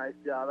really nice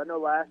job. I know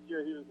last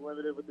year he was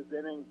limited with his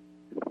innings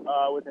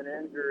with an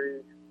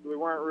injury. We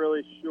weren't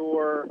really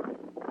sure,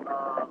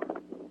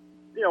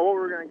 what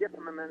we were going to get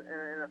from him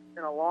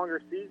in a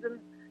longer season,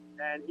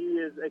 and he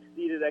has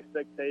exceeded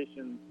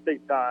expectations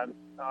big time.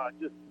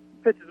 Just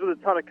pitches with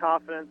a ton of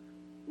confidence,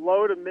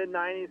 low to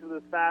mid-90s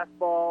with his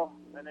fastball,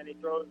 and then he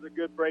throws a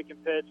good breaking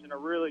pitch and a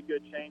really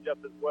good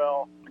changeup as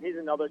well. He's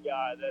another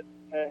guy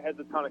that has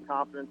a ton of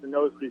confidence and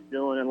knows what he's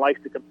doing and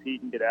likes to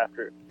compete and get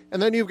after it.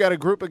 And then you've got a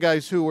group of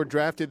guys who were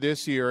drafted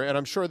this year, and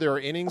I'm sure there are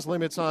innings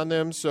limits on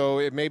them, so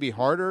it may be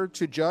harder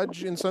to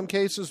judge in some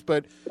cases,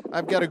 but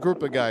I've got a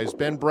group of guys,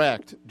 Ben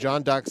Brecht,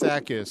 John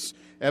Doxakis,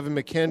 Evan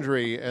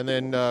McKendry, and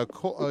then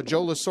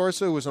Joe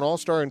Lasorsa, who was an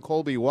all-star, and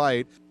Colby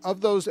White.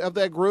 Of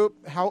that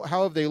group, how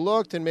have they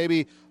looked, and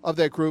maybe of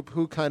that group,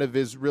 who kind of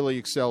is really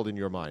excelled in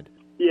your mind?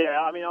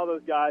 Yeah, all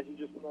those guys you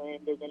just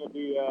named, they're going to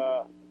be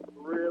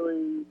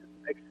really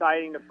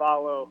exciting to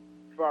follow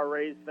for our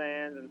Rays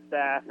fans and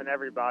staff and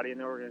everybody in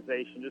the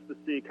organization, just to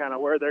see kind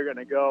of where they're going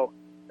to go.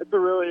 It's a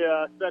really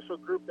special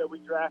group that we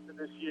drafted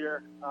this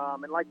year.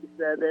 And like you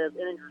said, they have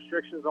innings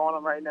restrictions on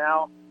them right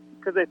now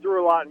because they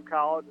threw a lot in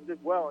college and did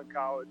well in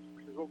college,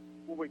 which is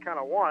what we kind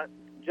of want.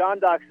 John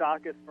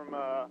Doxakis from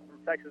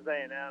Texas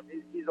A&M,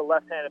 he's a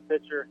left-handed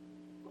pitcher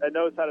that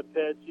knows how to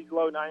pitch. He's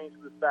low 90s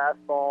with his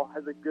fastball,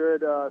 has a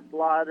good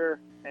slider,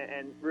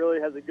 and really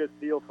has a good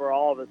feel for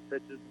all of his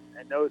pitches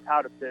and knows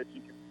how to pitch.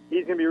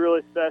 He's going to be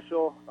really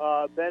special.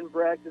 Ben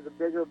Brecht is a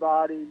bigger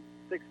body,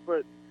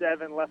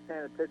 6'7"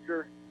 left-handed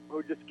pitcher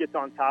who just gets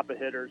on top of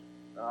hitters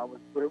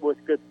with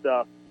good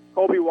stuff.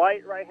 Colby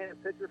White,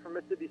 right-handed pitcher from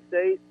Mississippi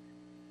State,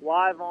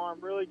 live arm,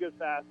 really good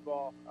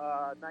fastball,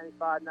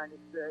 95,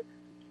 96.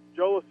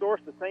 Joe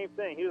Lasorsa, the same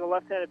thing. He was a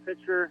left-handed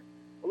pitcher,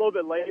 a little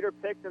bit later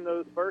picked than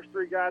those first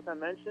 3 guys I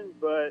mentioned,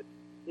 but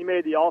he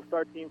made the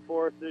All-Star team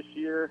for us this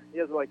year. He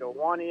has like a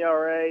 1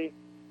 ERA,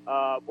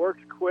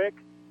 works quick,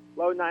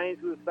 low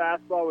 90s with his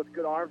fastball with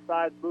good arm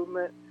side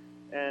movement,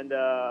 and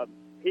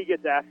he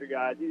gets after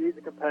guys. He's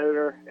a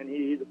competitor, and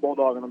he's a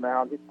bulldog on the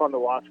mound. He's fun to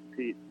watch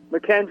compete.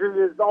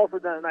 McKendry has also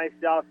done a nice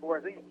job for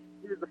us. I think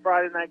he was the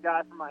Friday night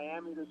guy from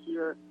Miami this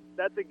year.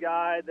 That's a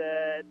guy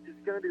that is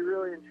going to be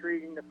really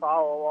intriguing to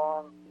follow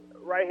along.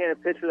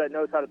 Right-handed pitcher that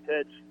knows how to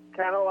pitch.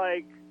 Kind of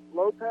like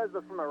Lopez,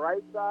 but from the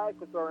right side,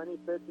 can throw any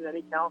pitch in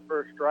any count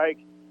for a strike.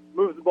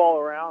 Moves the ball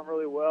around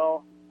really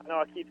well. I know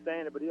I keep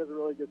saying it, but he has a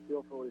really good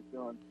feel for what he's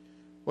doing.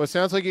 Well, it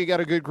sounds like you got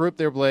a good group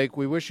there, Blake.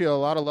 We wish you a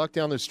lot of luck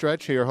down the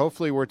stretch here.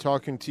 Hopefully we're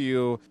talking to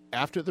you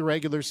after the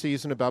regular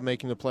season about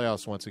making the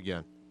playoffs once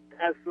again.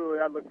 Absolutely.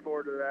 I look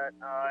forward to that.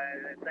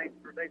 And thanks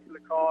for the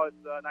call. It's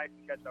nice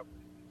to catch up with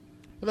you.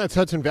 And that's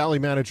Hudson Valley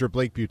manager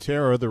Blake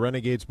Butera. The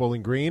Renegades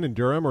Bowling Green and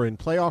Durham are in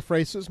playoff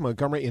races.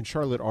 Montgomery and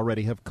Charlotte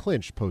already have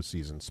clinched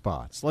postseason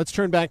spots. Let's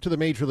turn back to the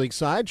Major League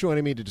side.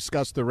 Joining me to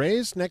discuss the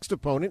Rays, next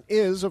opponent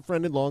is a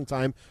friend and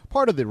longtime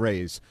part of the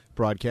Rays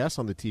broadcast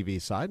on the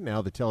TV side.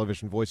 Now the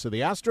television voice of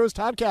the Astros,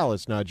 Todd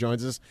Kalas, now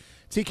joins us.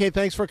 TK,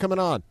 thanks for coming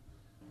on.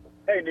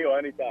 Hey, Neil,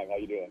 anytime. How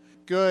you doing?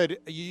 Good.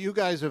 You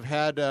guys have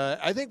had,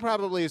 I think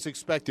probably as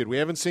expected. We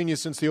haven't seen you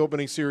since the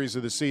opening series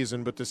of the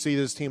season, but to see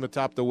this team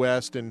atop the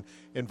West and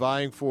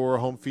vying for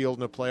home field in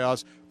the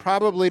playoffs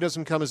probably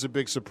doesn't come as a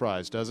big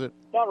surprise, does it?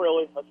 Not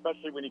really,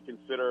 especially when you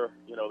consider,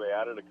 they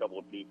added a couple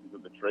of pieces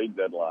at the trade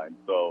deadline.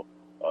 So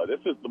this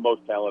is the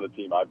most talented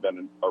team I've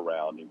been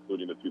around,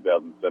 including the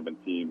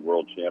 2017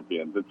 World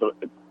Champions.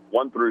 It's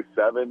 1 through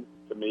 7,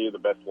 to me, the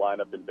best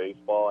lineup in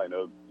baseball. I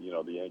know,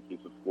 the Yankees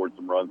have scored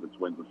some runs, the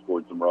Twins have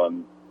scored some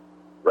runs,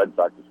 Red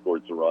Sox have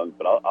scored some runs,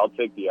 but I'll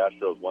take the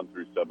Astros 1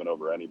 through 7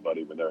 over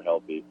anybody when they're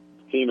healthy.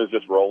 The team is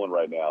just rolling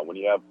right now. When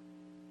you have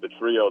the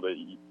trio that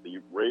the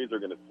Rays are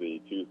going to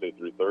see Tuesday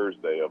through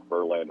Thursday of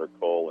Verlander,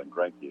 Cole, and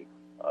Greinke,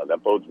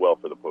 that bodes well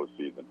for the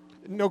postseason.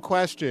 No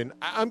question.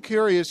 I'm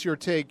curious your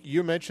take.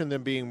 You mentioned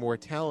them being more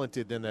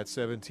talented than that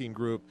 17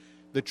 group.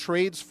 The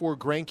trades for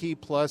Greinke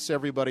plus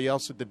everybody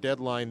else at the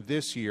deadline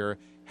this year,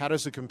 how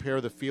does it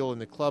compare the feel in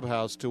the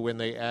clubhouse to when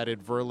they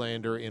added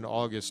Verlander in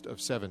August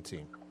of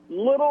 17?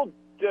 Little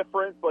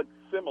different, but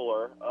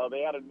similar.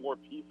 They added more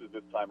pieces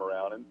this time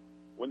around, and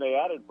when they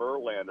added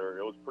Verlander,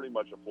 it was pretty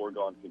much a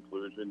foregone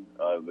conclusion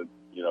that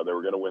they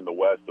were going to win the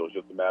West. So it was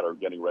just a matter of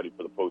getting ready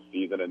for the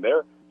postseason. And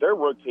their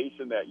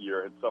rotation that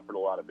year had suffered a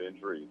lot of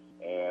injuries,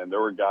 and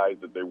there were guys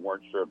that they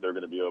weren't sure if they're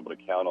going to be able to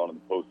count on in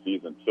the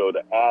postseason. So to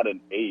add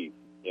an ace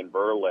in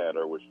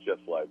Verlander was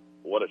just like,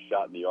 what a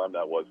shot in the arm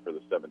that was for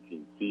the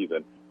 17th season.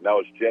 And that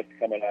was just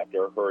coming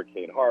after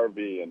Hurricane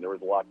Harvey, and there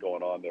was a lot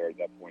going on there at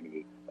that point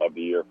of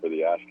the year for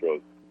the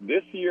Astros.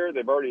 This year,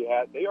 they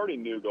already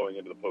knew going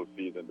into the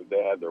postseason that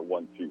they had their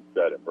 1-2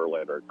 set at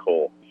Verlander and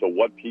Cole. So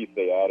what piece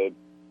they added,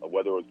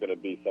 whether it was going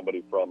to be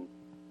somebody from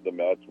the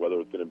Mets, whether it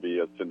was going to be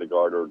a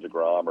Syndergaard or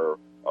DeGrom or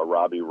a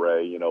Robbie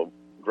Ray,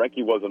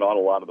 Greinke wasn't on a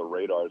lot of the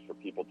radars for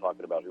people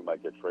talking about who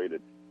might get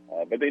traded.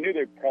 But they knew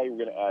they probably were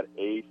going to add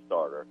a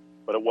starter,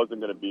 but it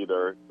wasn't going to be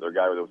their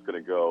guy that was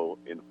going to go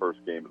in the first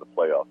game of the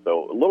playoffs.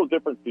 So a little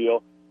different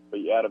feel, but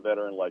you add a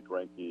veteran like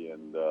Greinke,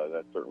 and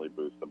that certainly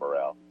boosts the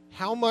morale.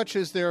 How much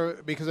is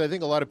there, because I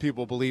think a lot of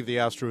people believe the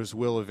Astros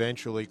will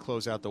eventually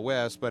close out the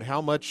West, but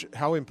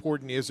how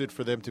important is it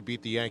for them to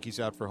beat the Yankees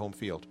out for home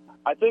field?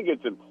 I think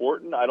it's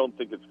important. I don't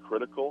think it's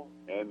critical.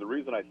 And the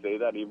reason I say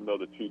that, even though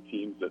the two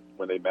teams that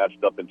when they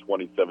matched up in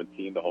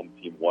 2017, the home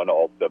team won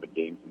all 7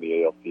 games in the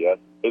ALCS,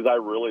 is I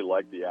really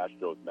like the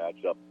Astros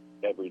matchup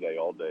every day,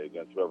 all day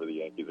against whoever the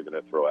Yankees are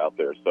going to throw out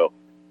there. So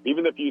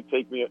even if you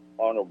take me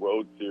on a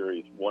road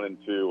series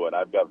 1-2, and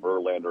I've got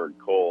Verlander and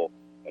Cole,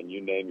 and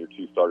you name your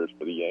 2 starters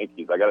for the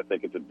Yankees, I got to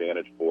think it's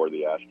advantage for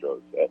the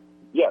Astros.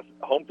 Yes,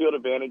 home field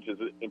advantage is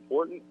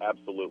important?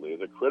 Absolutely.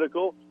 Is it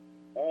critical?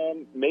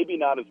 Maybe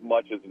not as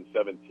much as in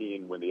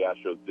 17 when the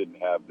Astros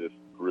didn't have this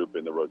group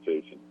in the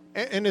rotation.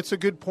 And it's a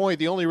good point.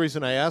 The only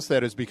reason I ask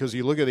that is because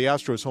you look at the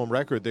Astros' home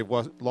record, they've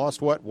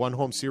lost, 1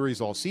 home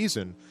series all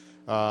season.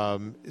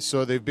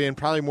 So they've been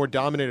probably more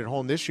dominant at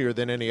home this year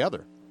than any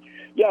other.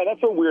 Yeah,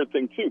 that's a weird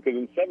thing, too, because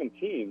in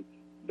 17,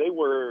 they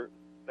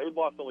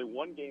lost only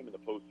 1 game in the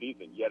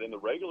postseason, yet in the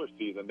regular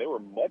season, they were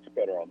much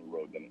better on the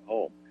road than at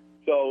home.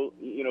 So,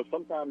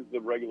 sometimes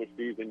the regular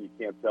season you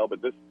can't tell,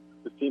 but this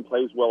team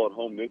plays well at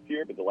home this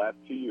year, but the last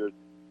 2 years,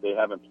 they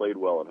haven't played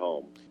well at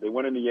home. They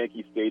went into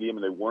Yankee Stadium,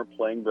 and they weren't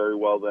playing very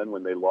well then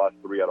when they lost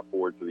 3 out of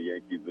 4 to the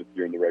Yankees this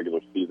year in the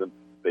regular season.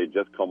 They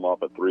just come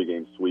off a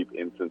 3-game sweep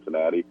in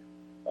Cincinnati.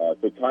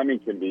 So timing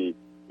can be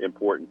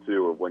important,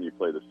 too, of when you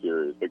play the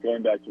series. But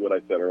going back to what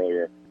I said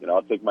earlier,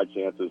 I'll take my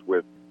chances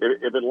with,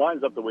 if it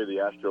lines up the way the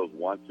Astros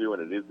want to,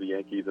 and it is the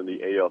Yankees in the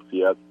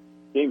ALCS,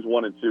 games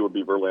 1 and 2 would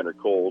be Verlander,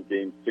 Cole.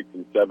 Games 6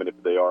 and 7, if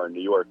they are in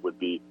New York, would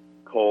be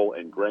Cole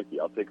and Greinke.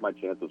 I'll take my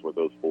chances with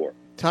those 4.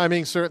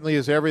 Timing certainly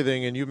is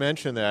everything, and you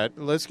mentioned that.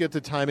 Let's get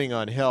to timing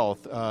on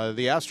health. The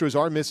Astros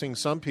are missing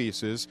some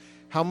pieces.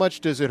 How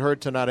much does it hurt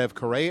to not have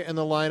Correa in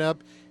the lineup?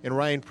 And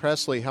Ryan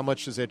Pressly, how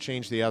much does that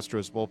change the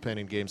Astros bullpen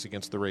in games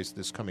against the Rays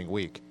this coming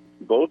week?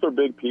 Both are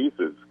big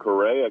pieces.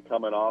 Correa,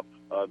 coming off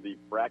the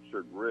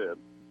fractured rib,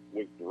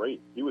 was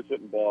great. He was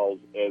hitting balls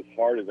as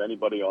hard as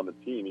anybody on the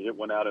team. He hit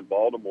one out in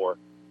Baltimore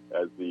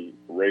as the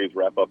Rays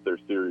wrap up their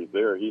series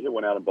there. He hit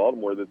one out in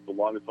Baltimore that's the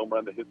longest home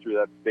run in the history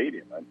of that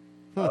stadium.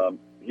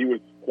 He was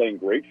playing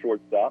great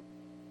shortstop.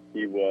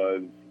 He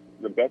was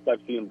the best I've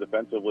seen him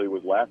defensively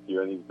was last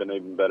year, and he's been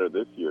even better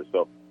this year.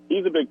 So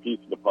he's a big piece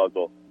of the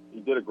puzzle.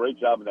 He did a great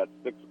job in that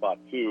 6th spot,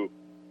 too,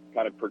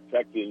 kind of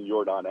protecting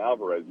Yordan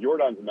Alvarez.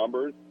 Yordan's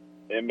numbers,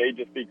 it may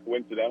just be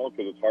coincidental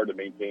because it's hard to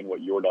maintain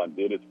what Yordan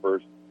did his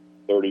first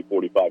 30,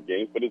 45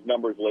 games, but his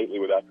numbers lately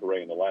without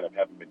Correa in the lineup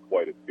haven't been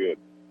quite as good.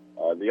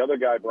 The other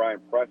guy, Brian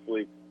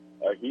Pressly,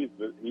 he's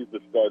the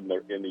stud in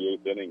the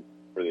 8th inning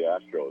for the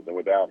Astros. And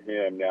without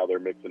him, now they're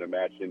mixing and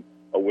matching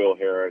a Will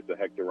Harris, a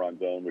Hector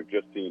Rondon. We've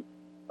just seen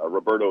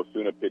Roberto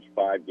Osuna pitch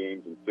 5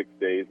 games in 6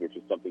 days, which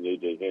is something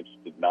A.J. Hinch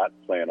did not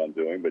plan on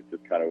doing, but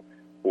just kind of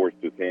forced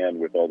his hand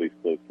with all these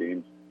close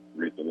games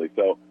recently.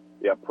 So,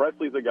 yeah,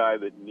 Pressly's a guy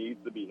that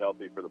needs to be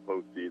healthy for the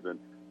postseason.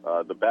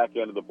 The back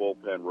end of the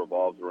bullpen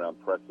revolves around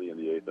Presley in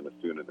the 8th and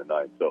Asuna in the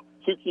 9th. So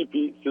 2 key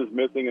pieces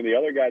missing, and the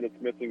other guy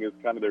that's missing is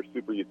kind of their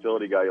super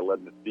utility guy,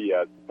 Aledmys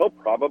Diaz. He'll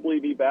probably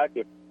be back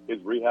if his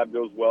rehab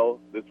goes well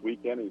this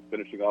weekend. He's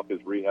finishing off his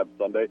rehab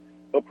Sunday.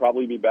 He'll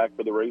probably be back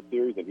for the Rays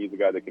series, and he's the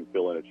guy that can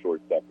fill in at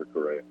shortstop for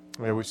Correa.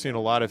 Yeah, we've seen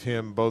a lot of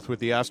him both with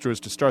the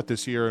Astros to start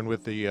this year and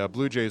with the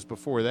Blue Jays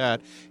before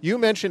that. You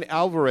mentioned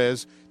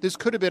Alvarez. This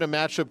could have been a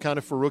matchup kind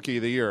of for Rookie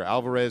of the Year,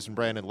 Alvarez and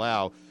Brandon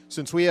Lau.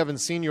 Since we haven't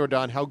seen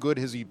Yordan, how good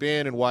has he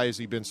been, and why has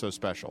he been so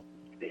special?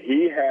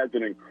 He has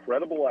an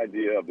incredible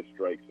idea of the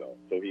strike zone,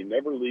 so he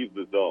never leaves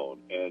the zone,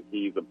 and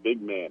he's a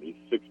big man. He's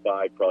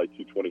 6'5", probably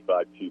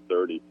 225,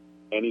 230.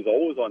 And he's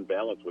always on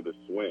balance with his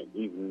swing.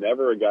 He's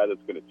never a guy that's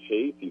going to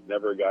chase. He's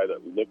never a guy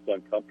that looks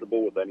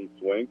uncomfortable with any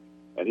swing,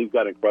 and he's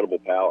got incredible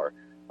power.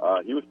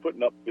 He was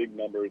putting up big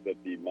numbers at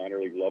the minor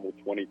league level,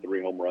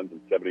 23 home runs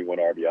and 71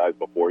 RBIs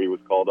before he was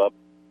called up,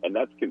 and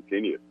that's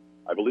continued.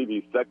 I believe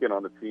he's second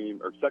on the team,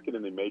 or second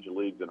in the major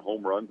leagues in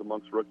home runs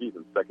amongst rookies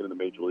and second in the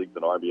major leagues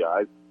in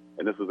RBIs,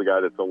 and this is a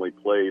guy that's only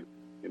played,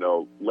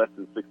 less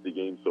than 60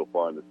 games so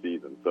far in the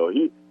season. So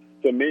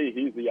to me,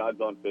 he's the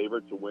odds-on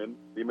favorite to win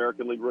the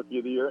American League Rookie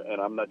of the Year,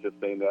 and I'm not just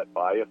saying that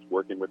biased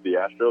working with the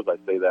Astros. I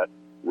say that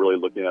really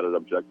looking at it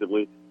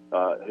objectively.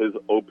 His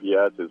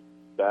OPS, his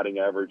batting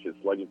average, his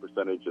slugging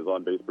percentage, his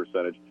on-base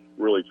percentage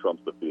really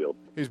trumps the field.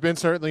 He's been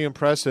certainly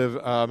impressive,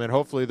 and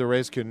hopefully the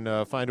Rays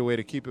can find a way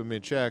to keep him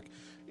in check.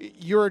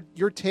 Your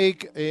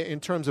take in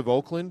terms of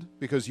Oakland,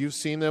 because you've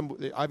seen them.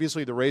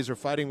 Obviously, the Rays are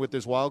fighting with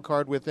this wild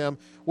card with them.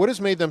 What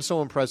has made them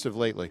so impressive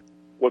lately?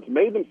 What's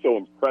made them so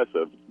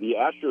impressive, the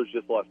Astros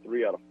just lost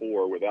 3 out of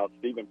 4 without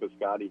Stephen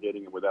Piscotty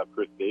hitting and without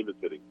Chris Davis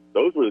hitting.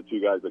 Those were the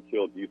 2 guys that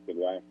killed Houston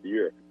last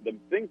year. The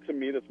thing to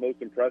me that's most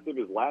impressive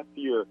is last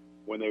year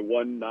when they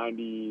won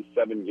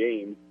 97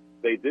 games,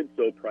 they did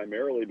so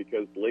primarily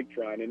because Blake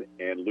Treinen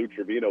and Lou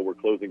Trevino were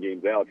closing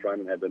games out.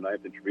 Treinen had the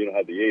 9th and Trevino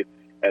had the 8th.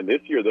 And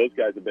this year, those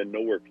guys have been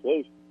nowhere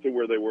close to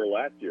where they were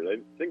last year.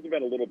 Things have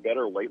been a little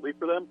better lately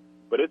for them,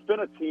 but it's been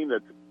a team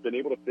that's been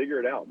able to figure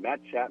it out.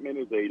 Matt Chapman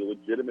is a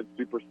legitimate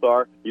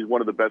superstar. He's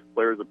one of the best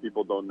players that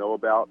people don't know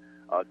about.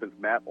 Since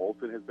Matt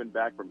Olson has been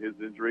back from his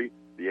injury,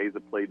 the A's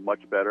have played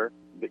much better.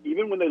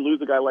 Even when they lose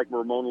a guy like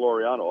Ramon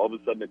Laureano, all of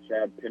a sudden a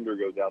Chad Pinder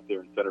goes out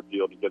there in center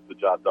field and gets the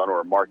job done, or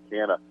a Mark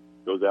Canha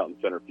goes out in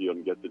center field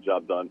and gets the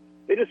job done.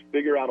 They just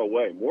figure out a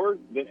way. More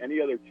than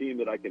any other team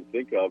that I can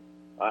think of,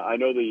 I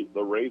know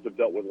the Rays have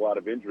dealt with a lot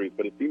of injuries,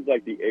 but it seems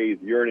like the A's,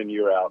 year in and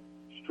year out,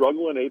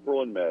 struggle in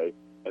April and May,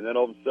 and then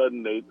all of a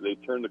sudden they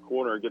turn the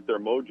corner and get their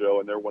mojo,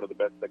 and they're one of the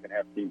best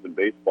second-half teams in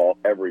baseball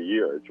every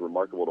year. It's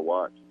remarkable to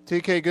watch.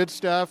 TK, good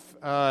stuff.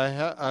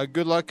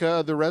 Good luck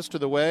the rest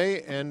of the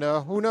way, and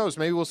who knows,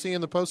 maybe we'll see you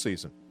in the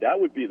postseason.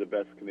 That would be the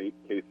best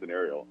case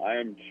scenario. I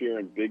am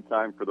cheering big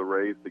time for the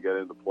Rays to get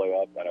into the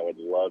playoffs, and I would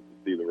love to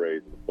see the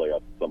Rays in the playoffs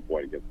at some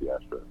point against the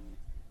Astros.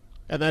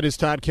 And that is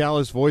Todd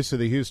Kalas, voice of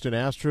the Houston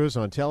Astros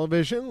on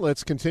television.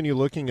 Let's continue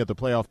looking at the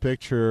playoff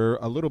picture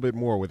a little bit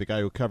more with the guy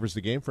who covers the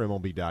game for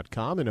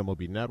MLB.com and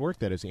MLB Network.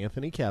 That is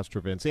Anthony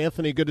Castrovince.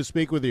 Anthony, good to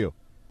speak with you.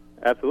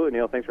 Absolutely,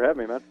 Neil. Thanks for having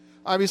me, man.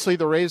 Obviously,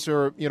 the Rays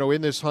are,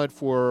 in this hunt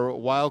for a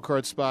wild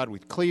card spot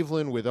with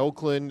Cleveland, with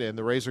Oakland, and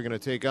the Rays are going to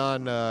take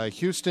on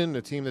Houston,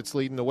 a team that's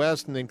leading the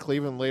West, and then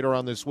Cleveland later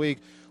on this week.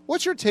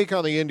 What's your take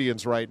on the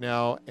Indians right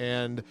now?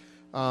 And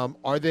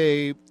are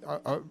they,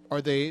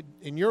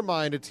 in your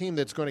mind, a team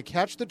that's going to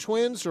catch the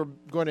Twins or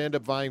going to end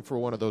up vying for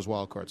one of those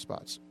wild card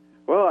spots?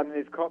 Well, I mean,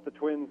 they've caught the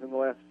Twins in the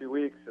last few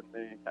weeks,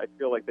 and I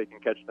feel like they can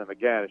catch them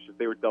again. It's just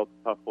they were dealt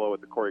a tough blow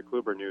with the Corey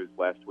Kluber news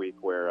last week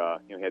where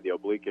he had the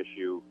oblique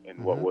issue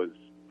in what was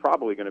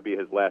probably going to be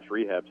his last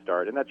rehab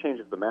start, and that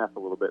changes the math a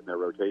little bit in their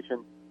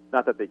rotation.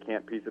 Not that they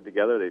can't piece it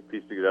together. They've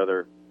pieced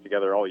it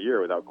together all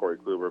year without Corey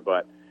Kluber,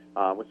 but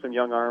with some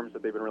young arms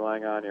that they've been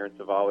relying on, Aaron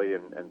Savali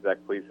and Zach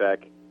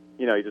Plesac,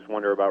 you just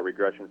wonder about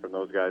regression from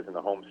those guys in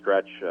the home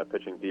stretch,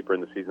 pitching deeper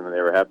in the season than they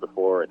ever have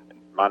before, and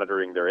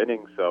monitoring their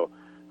innings. So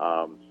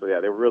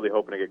they were really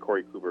hoping to get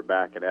Corey Kluber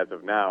back, and as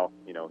of now,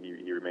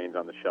 he remains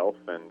on the shelf,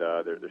 and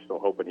they're still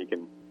hoping he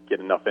can get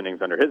enough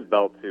innings under his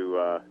belt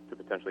to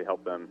potentially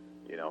help them,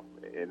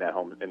 in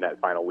that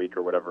final week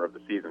or whatever of the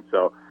season.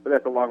 So, but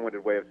that's a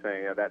long-winded way of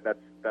saying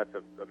that's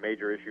a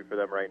major issue for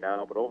them right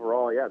now. But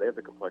overall, they have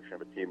the complexion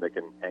of a team that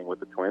can hang with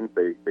the Twins.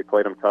 They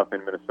played them tough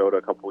in Minnesota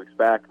a couple weeks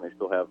back, and they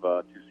still have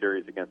 2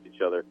 series against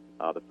each other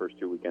the first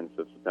 2 weekends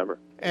of September.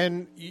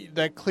 And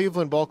that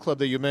Cleveland ball club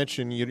that you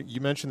mentioned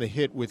the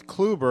hit with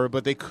Kluber,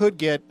 but they could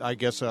get, I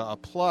guess, a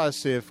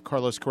plus if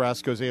Carlos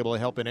Carrasco is able to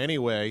help in any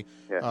way,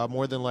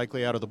 more than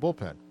likely out of the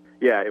bullpen.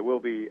 Yeah, it will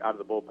be out of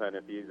the bullpen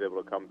if he's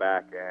able to come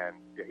back, and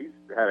he's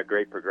had a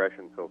great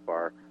progression so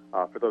far.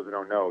 For those who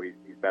don't know,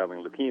 he's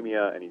battling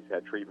leukemia, and he's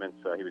had treatments.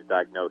 He was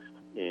diagnosed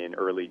in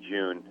early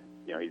June,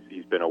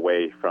 he's been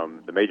away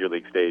from the major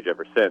league stage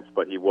ever since,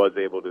 but he was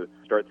able to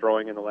start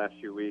throwing in the last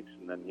few weeks,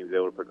 and then he was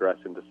able to progress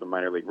into some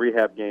minor league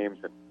rehab games.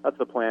 And that's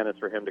the plan, is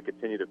for him to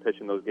continue to pitch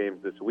in those games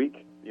this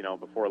week.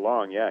 Before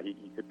long,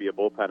 he could be a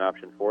bullpen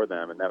option for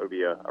them, and that would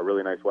be a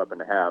really nice weapon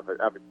to have.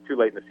 It's too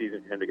late in the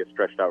season for him to get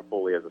stretched out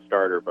fully as a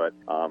starter, but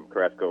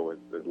Carrasco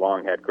has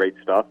long had great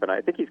stuff, and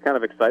I think he's kind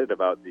of excited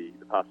about the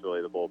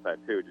possibility of the bullpen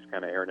too, just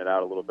kind of airing it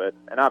out a little bit.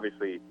 And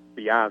obviously,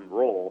 beyond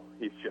role,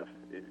 he's just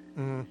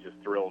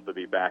thrilled to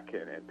be back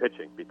and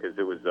pitching, because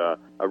it was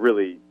a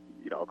really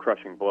a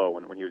crushing blow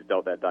when he was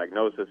dealt that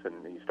diagnosis, and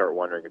you start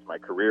wondering, is my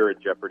career in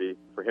jeopardy?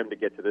 For him to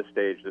get to this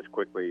stage this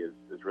quickly is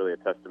really a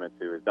testament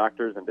to his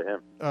doctors and to him.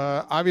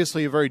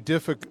 Obviously a very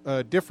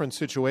different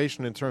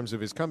situation in terms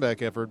of his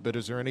comeback effort, but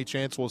is there any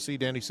chance we'll see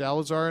Danny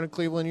Salazar in a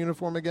Cleveland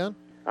uniform again?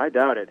 I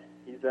doubt it.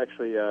 He's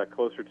actually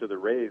closer to the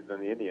Rays than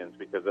the Indians,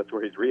 because that's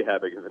where he's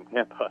rehabbing, is in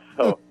Tampa.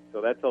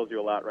 So that tells you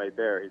a lot right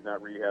there. He's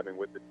not rehabbing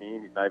with the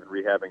team. He's not even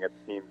rehabbing at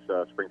the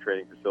team's spring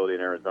training facility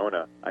in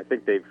Arizona. I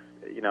think they've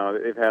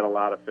had a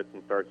lot of fits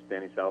and starts,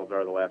 Danny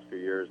Salazar, the last few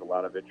years, a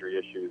lot of injury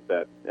issues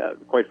that,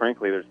 quite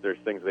frankly, there's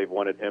things they've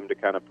wanted him to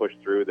kind of push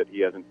through that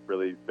he hasn't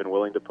really been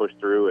willing to push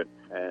through.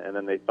 And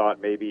then they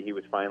thought maybe he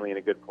was finally in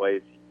a good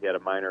place. He had a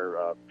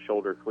minor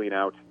shoulder clean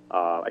out.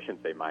 I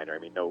shouldn't say minor. I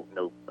mean,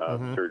 no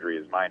surgery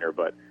is minor,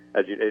 but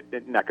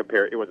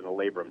it wasn't a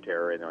labrum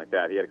tear or anything like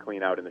that. He had a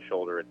clean out in the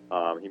shoulder,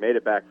 and he made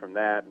it back from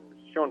that, and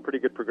showing pretty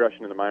good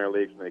progression in the minor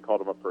leagues. And they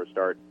called him up for a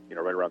start,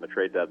 right around the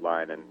trade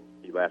deadline, and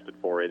he lasted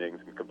 4 innings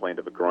and complained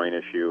of a groin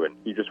issue, and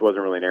he just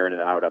wasn't really airing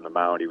it out on the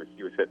mound. He was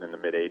hitting in the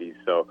mid 80s.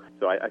 So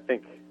I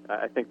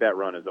think that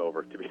run is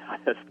over, to be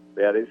honest.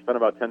 Yeah, they spent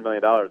about $10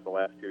 million the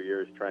last 2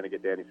 years trying to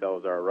get Danny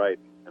Salazar right,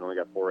 and only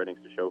got 4 innings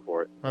to show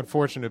for it.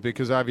 Unfortunate,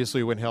 because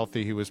obviously when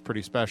healthy he was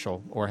pretty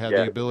special, or had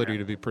the ability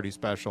to be pretty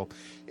special.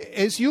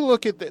 As you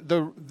look at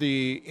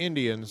the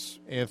Indians,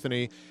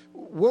 Anthony,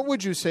 what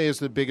would you say is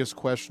the biggest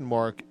question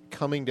mark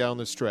coming down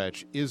the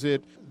stretch? Is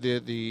it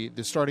the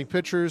starting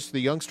pitchers, the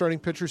young starting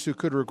pitchers who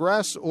could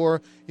regress,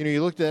 or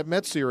you looked at that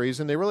Mets series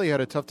and they really had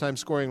a tough time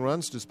scoring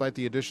runs despite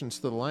the additions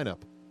to the lineup?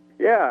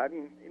 Yeah, I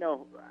mean,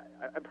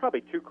 I'm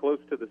probably too close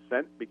to the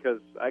scent, because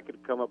I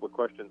could come up with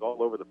questions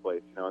all over the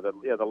place. The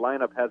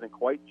lineup hasn't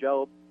quite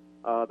gelled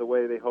the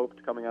way they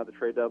hoped coming out of the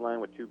trade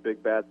deadline with 2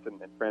 big bats and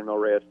Franmil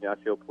Reyes and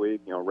Yasiel Puig.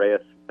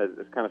 Reyes has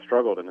kind of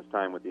struggled in his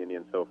time with the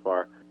Indians so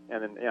far.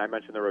 And then I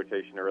mentioned the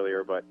rotation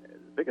earlier, but the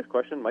biggest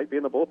question might be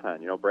in the bullpen.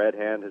 Brad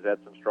Hand has had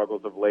some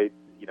struggles of late.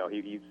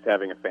 He's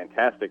having a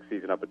fantastic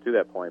season up to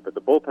that point, but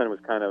the bullpen was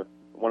kind of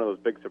one of those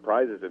big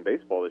surprises in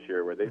baseball this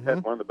year, where they've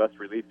had one of the best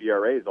relief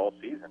ERAs all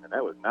season, and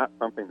that was not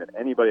something that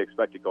anybody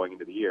expected going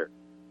into the year.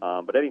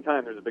 But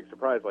anytime there's a big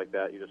surprise like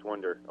that, you just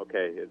wonder,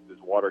 okay, is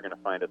water going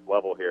to find its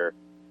level here?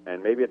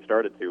 And maybe it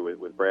started to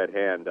with Brad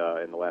Hand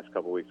in the last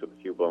couple of weeks with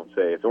a few blown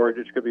saves, or it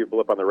just could be a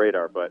blip on the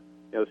radar. But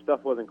the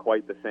stuff wasn't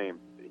quite the same.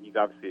 He's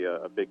obviously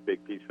a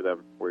big piece for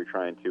them, where you're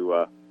trying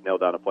to nail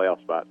down a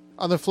playoff spot.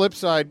 On the flip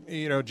side,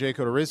 Jake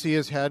Odorizzi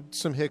has had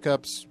some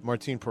hiccups.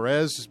 Martin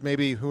Perez,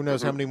 maybe who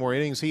knows how many more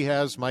innings he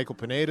has. Michael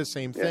Pineda,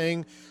 same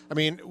thing. I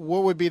mean,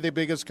 what would be the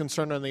biggest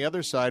concern on the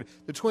other side?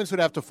 The Twins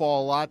would have to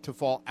fall a lot to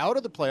fall out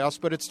of the playoffs,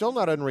 but it's still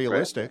not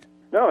unrealistic. Right.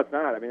 No, it's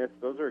not. I mean,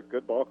 those are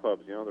good ball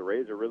clubs. The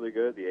Rays are really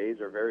good. The A's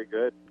are very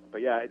good.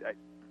 But,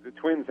 the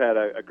Twins had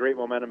a great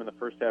momentum in the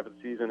first half of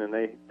the season, and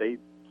they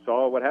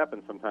saw what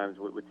happens sometimes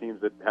with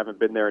teams that haven't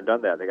been there and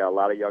done that. They got a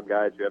lot of young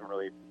guys who haven't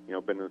really,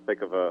 been in the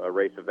thick of a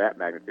race of that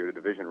magnitude, a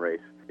division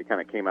race. They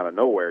kind of came out of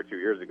nowhere 2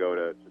 years ago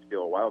to steal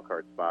a wild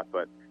card spot.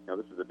 But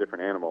this is a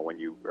different animal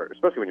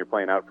especially when you're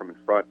playing out from in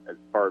front, as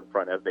far in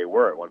front as they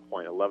were at one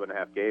point,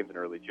 11.5 games in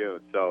early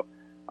June. So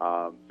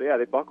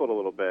they buckled a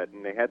little bit,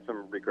 and they had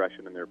some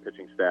regression in their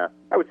pitching staff.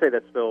 I would say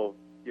that's still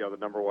the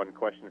number one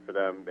question for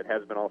them. It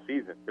has been all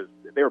season, because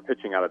they were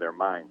pitching out of their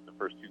minds the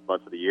first 2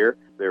 months of the year.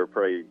 They were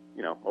pretty,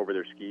 over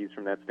their skis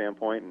from that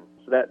standpoint. And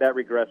so that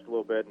regressed a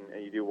little bit,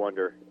 and you do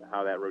wonder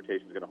how that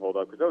rotation is going to hold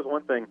up. Because that was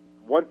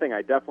one thing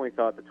I definitely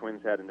thought the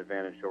Twins had an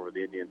advantage over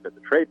the Indians at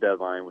the trade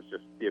deadline, was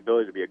just the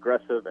ability to be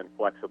aggressive and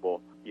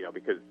flexible,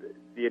 because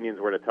the Indians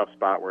were in a tough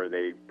spot where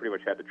they pretty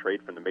much had to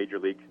trade from the major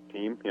league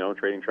team,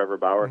 trading Trevor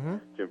Bauer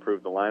to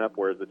improve the lineup,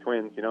 whereas the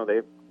Twins, they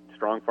have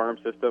strong farm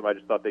system. I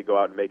just thought they'd go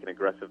out and make an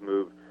aggressive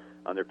move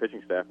on their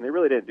pitching staff, and they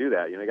really didn't do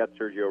that. They got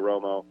Sergio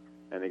Romo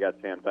and they got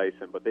Sam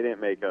Dyson, but they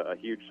didn't make a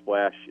huge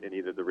splash in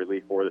either the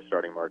relief or the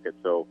starting market.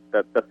 So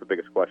that's the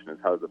biggest question, is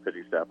how does the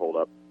pitching staff hold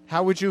up?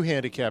 How would you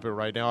handicap it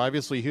right now?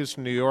 Obviously,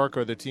 Houston, New York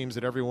are the teams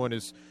that everyone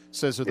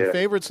says are the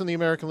favorites in the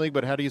American League,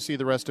 but how do you see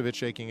the rest of it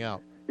shaking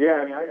out? Yeah,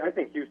 I mean, I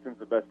think Houston's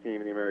the best team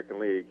in the American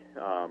League,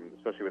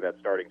 especially with that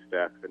starting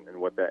staff and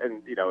what that.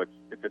 And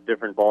it's a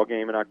different ball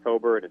game in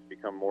October, and it's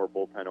become more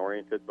bullpen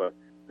oriented. But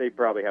they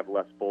probably have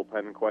less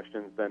bullpen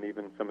questions than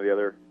even some of the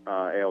other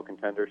AL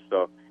contenders.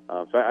 So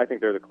I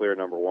think they're the clear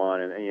number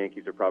one, and the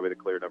Yankees are probably the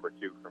clear number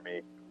two for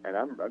me. And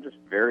I'm just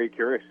very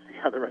curious to see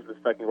how the rest of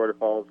the second quarter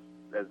falls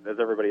as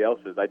everybody else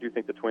is. I do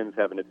think the Twins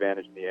have an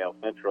advantage in the AL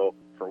Central.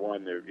 For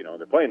one, they're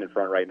playing in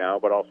front right now,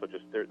 but also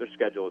just their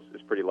schedule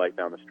is pretty light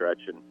down the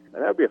stretch, and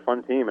that would be a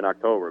fun team in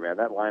October, man.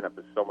 That lineup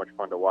is so much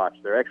fun to watch.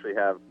 They actually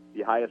have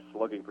the highest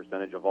slugging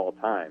percentage of all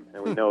time,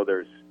 and we know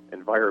there's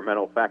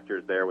environmental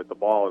factors there with the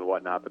ball and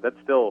whatnot, but that's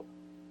still,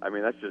 I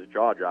mean, that's just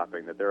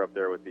jaw-dropping that they're up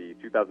there with the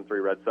 2003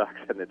 Red Sox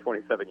and the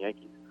 27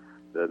 Yankees,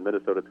 the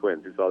Minnesota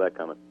Twins. Who saw that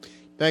coming?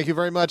 Thank you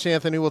very much,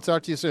 Anthony. We'll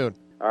talk to you soon.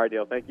 All right,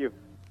 Dale. Thank you.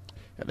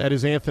 And that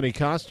is Anthony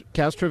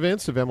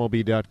Castrovince of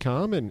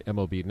MLB.com and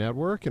MLB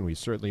Network, and we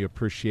certainly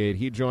appreciate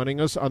he joining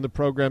us on the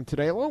program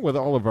today, along with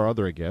all of our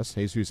other guests.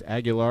 Jesus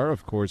Aguilar,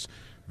 of course,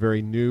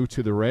 very new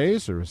to the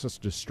Rays, Aristus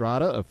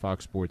Estrada of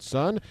Fox Sports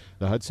Sun,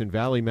 the Hudson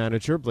Valley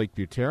manager, Blake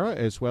Butera,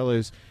 as well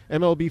as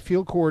MLB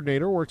field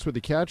coordinator, works with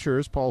the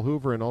catchers, Paul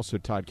Hoover, and also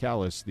Todd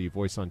Callis, the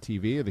voice on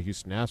TV of the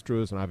Houston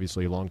Astros, and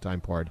obviously a longtime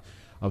part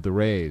of the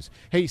Rays.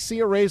 Hey, see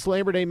a Rays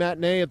Labor Day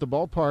matinee at the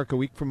ballpark a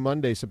week from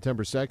Monday,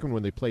 September 2nd,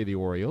 when they play the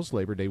Orioles.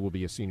 Labor Day will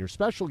be a senior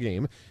special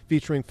game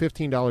featuring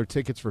 $15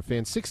 tickets for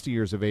fans 60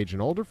 years of age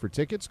and older. For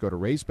tickets, go to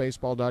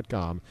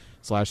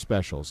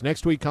raysbaseball.com/specials.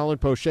 Next week, Colin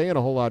Poche and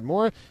a whole lot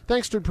more.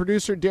 Thanks to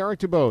producer Derek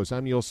DeBose.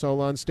 I'm Neil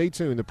Solon. Stay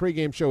tuned. The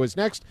pregame show is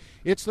next.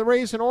 It's the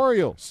Rays and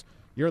Orioles.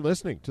 You're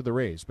listening to the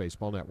Rays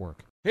Baseball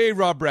Network. Hey,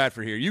 Rob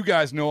Bradford here. You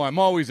guys know I'm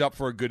always up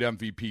for a good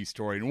MVP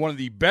story, and one of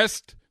the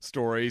best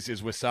stories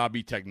is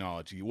Wasabi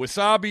Technology.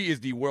 Wasabi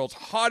is the world's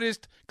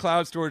hottest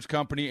cloud storage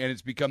company, and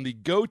it's become the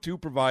go-to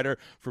provider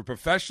for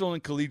professional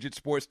and collegiate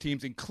sports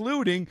teams,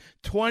 including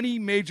 20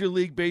 Major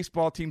League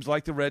Baseball teams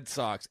like the Red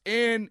Sox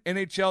and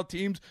NHL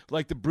teams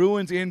like the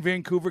Bruins and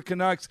Vancouver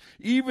Canucks.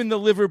 Even the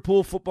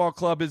Liverpool Football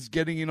Club is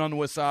getting in on the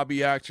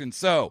Wasabi action.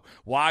 So,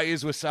 why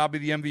is Wasabi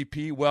the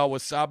MVP? Well,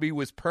 Wasabi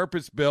was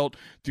purpose-built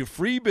to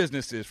free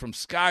businesses from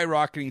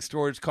skyrocketing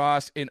storage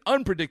costs and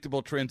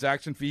unpredictable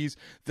transaction fees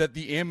that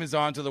the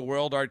Amazons of the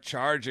world are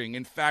charging.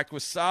 In fact,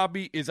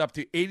 Wasabi is up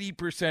to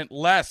 80%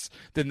 less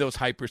than those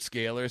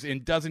hyperscalers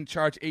and doesn't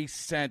charge a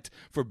cent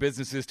for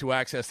businesses to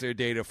access their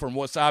data. From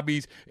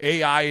Wasabi's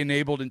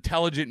AI-enabled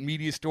intelligent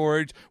media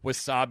storage,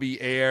 Wasabi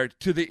Air,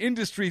 to the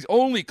industry's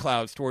only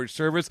cloud storage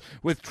service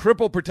with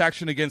triple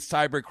protection against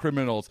cyber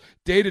criminals,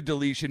 data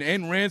deletion,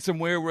 and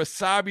ransomware,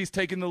 Wasabi's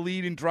taken the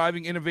lead in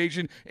driving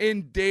innovation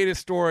in data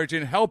storage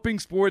and helping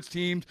sports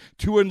teams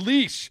to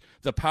unleash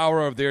the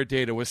power of their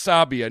data.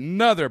 Wasabi,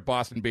 another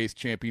Boston-based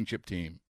championship team.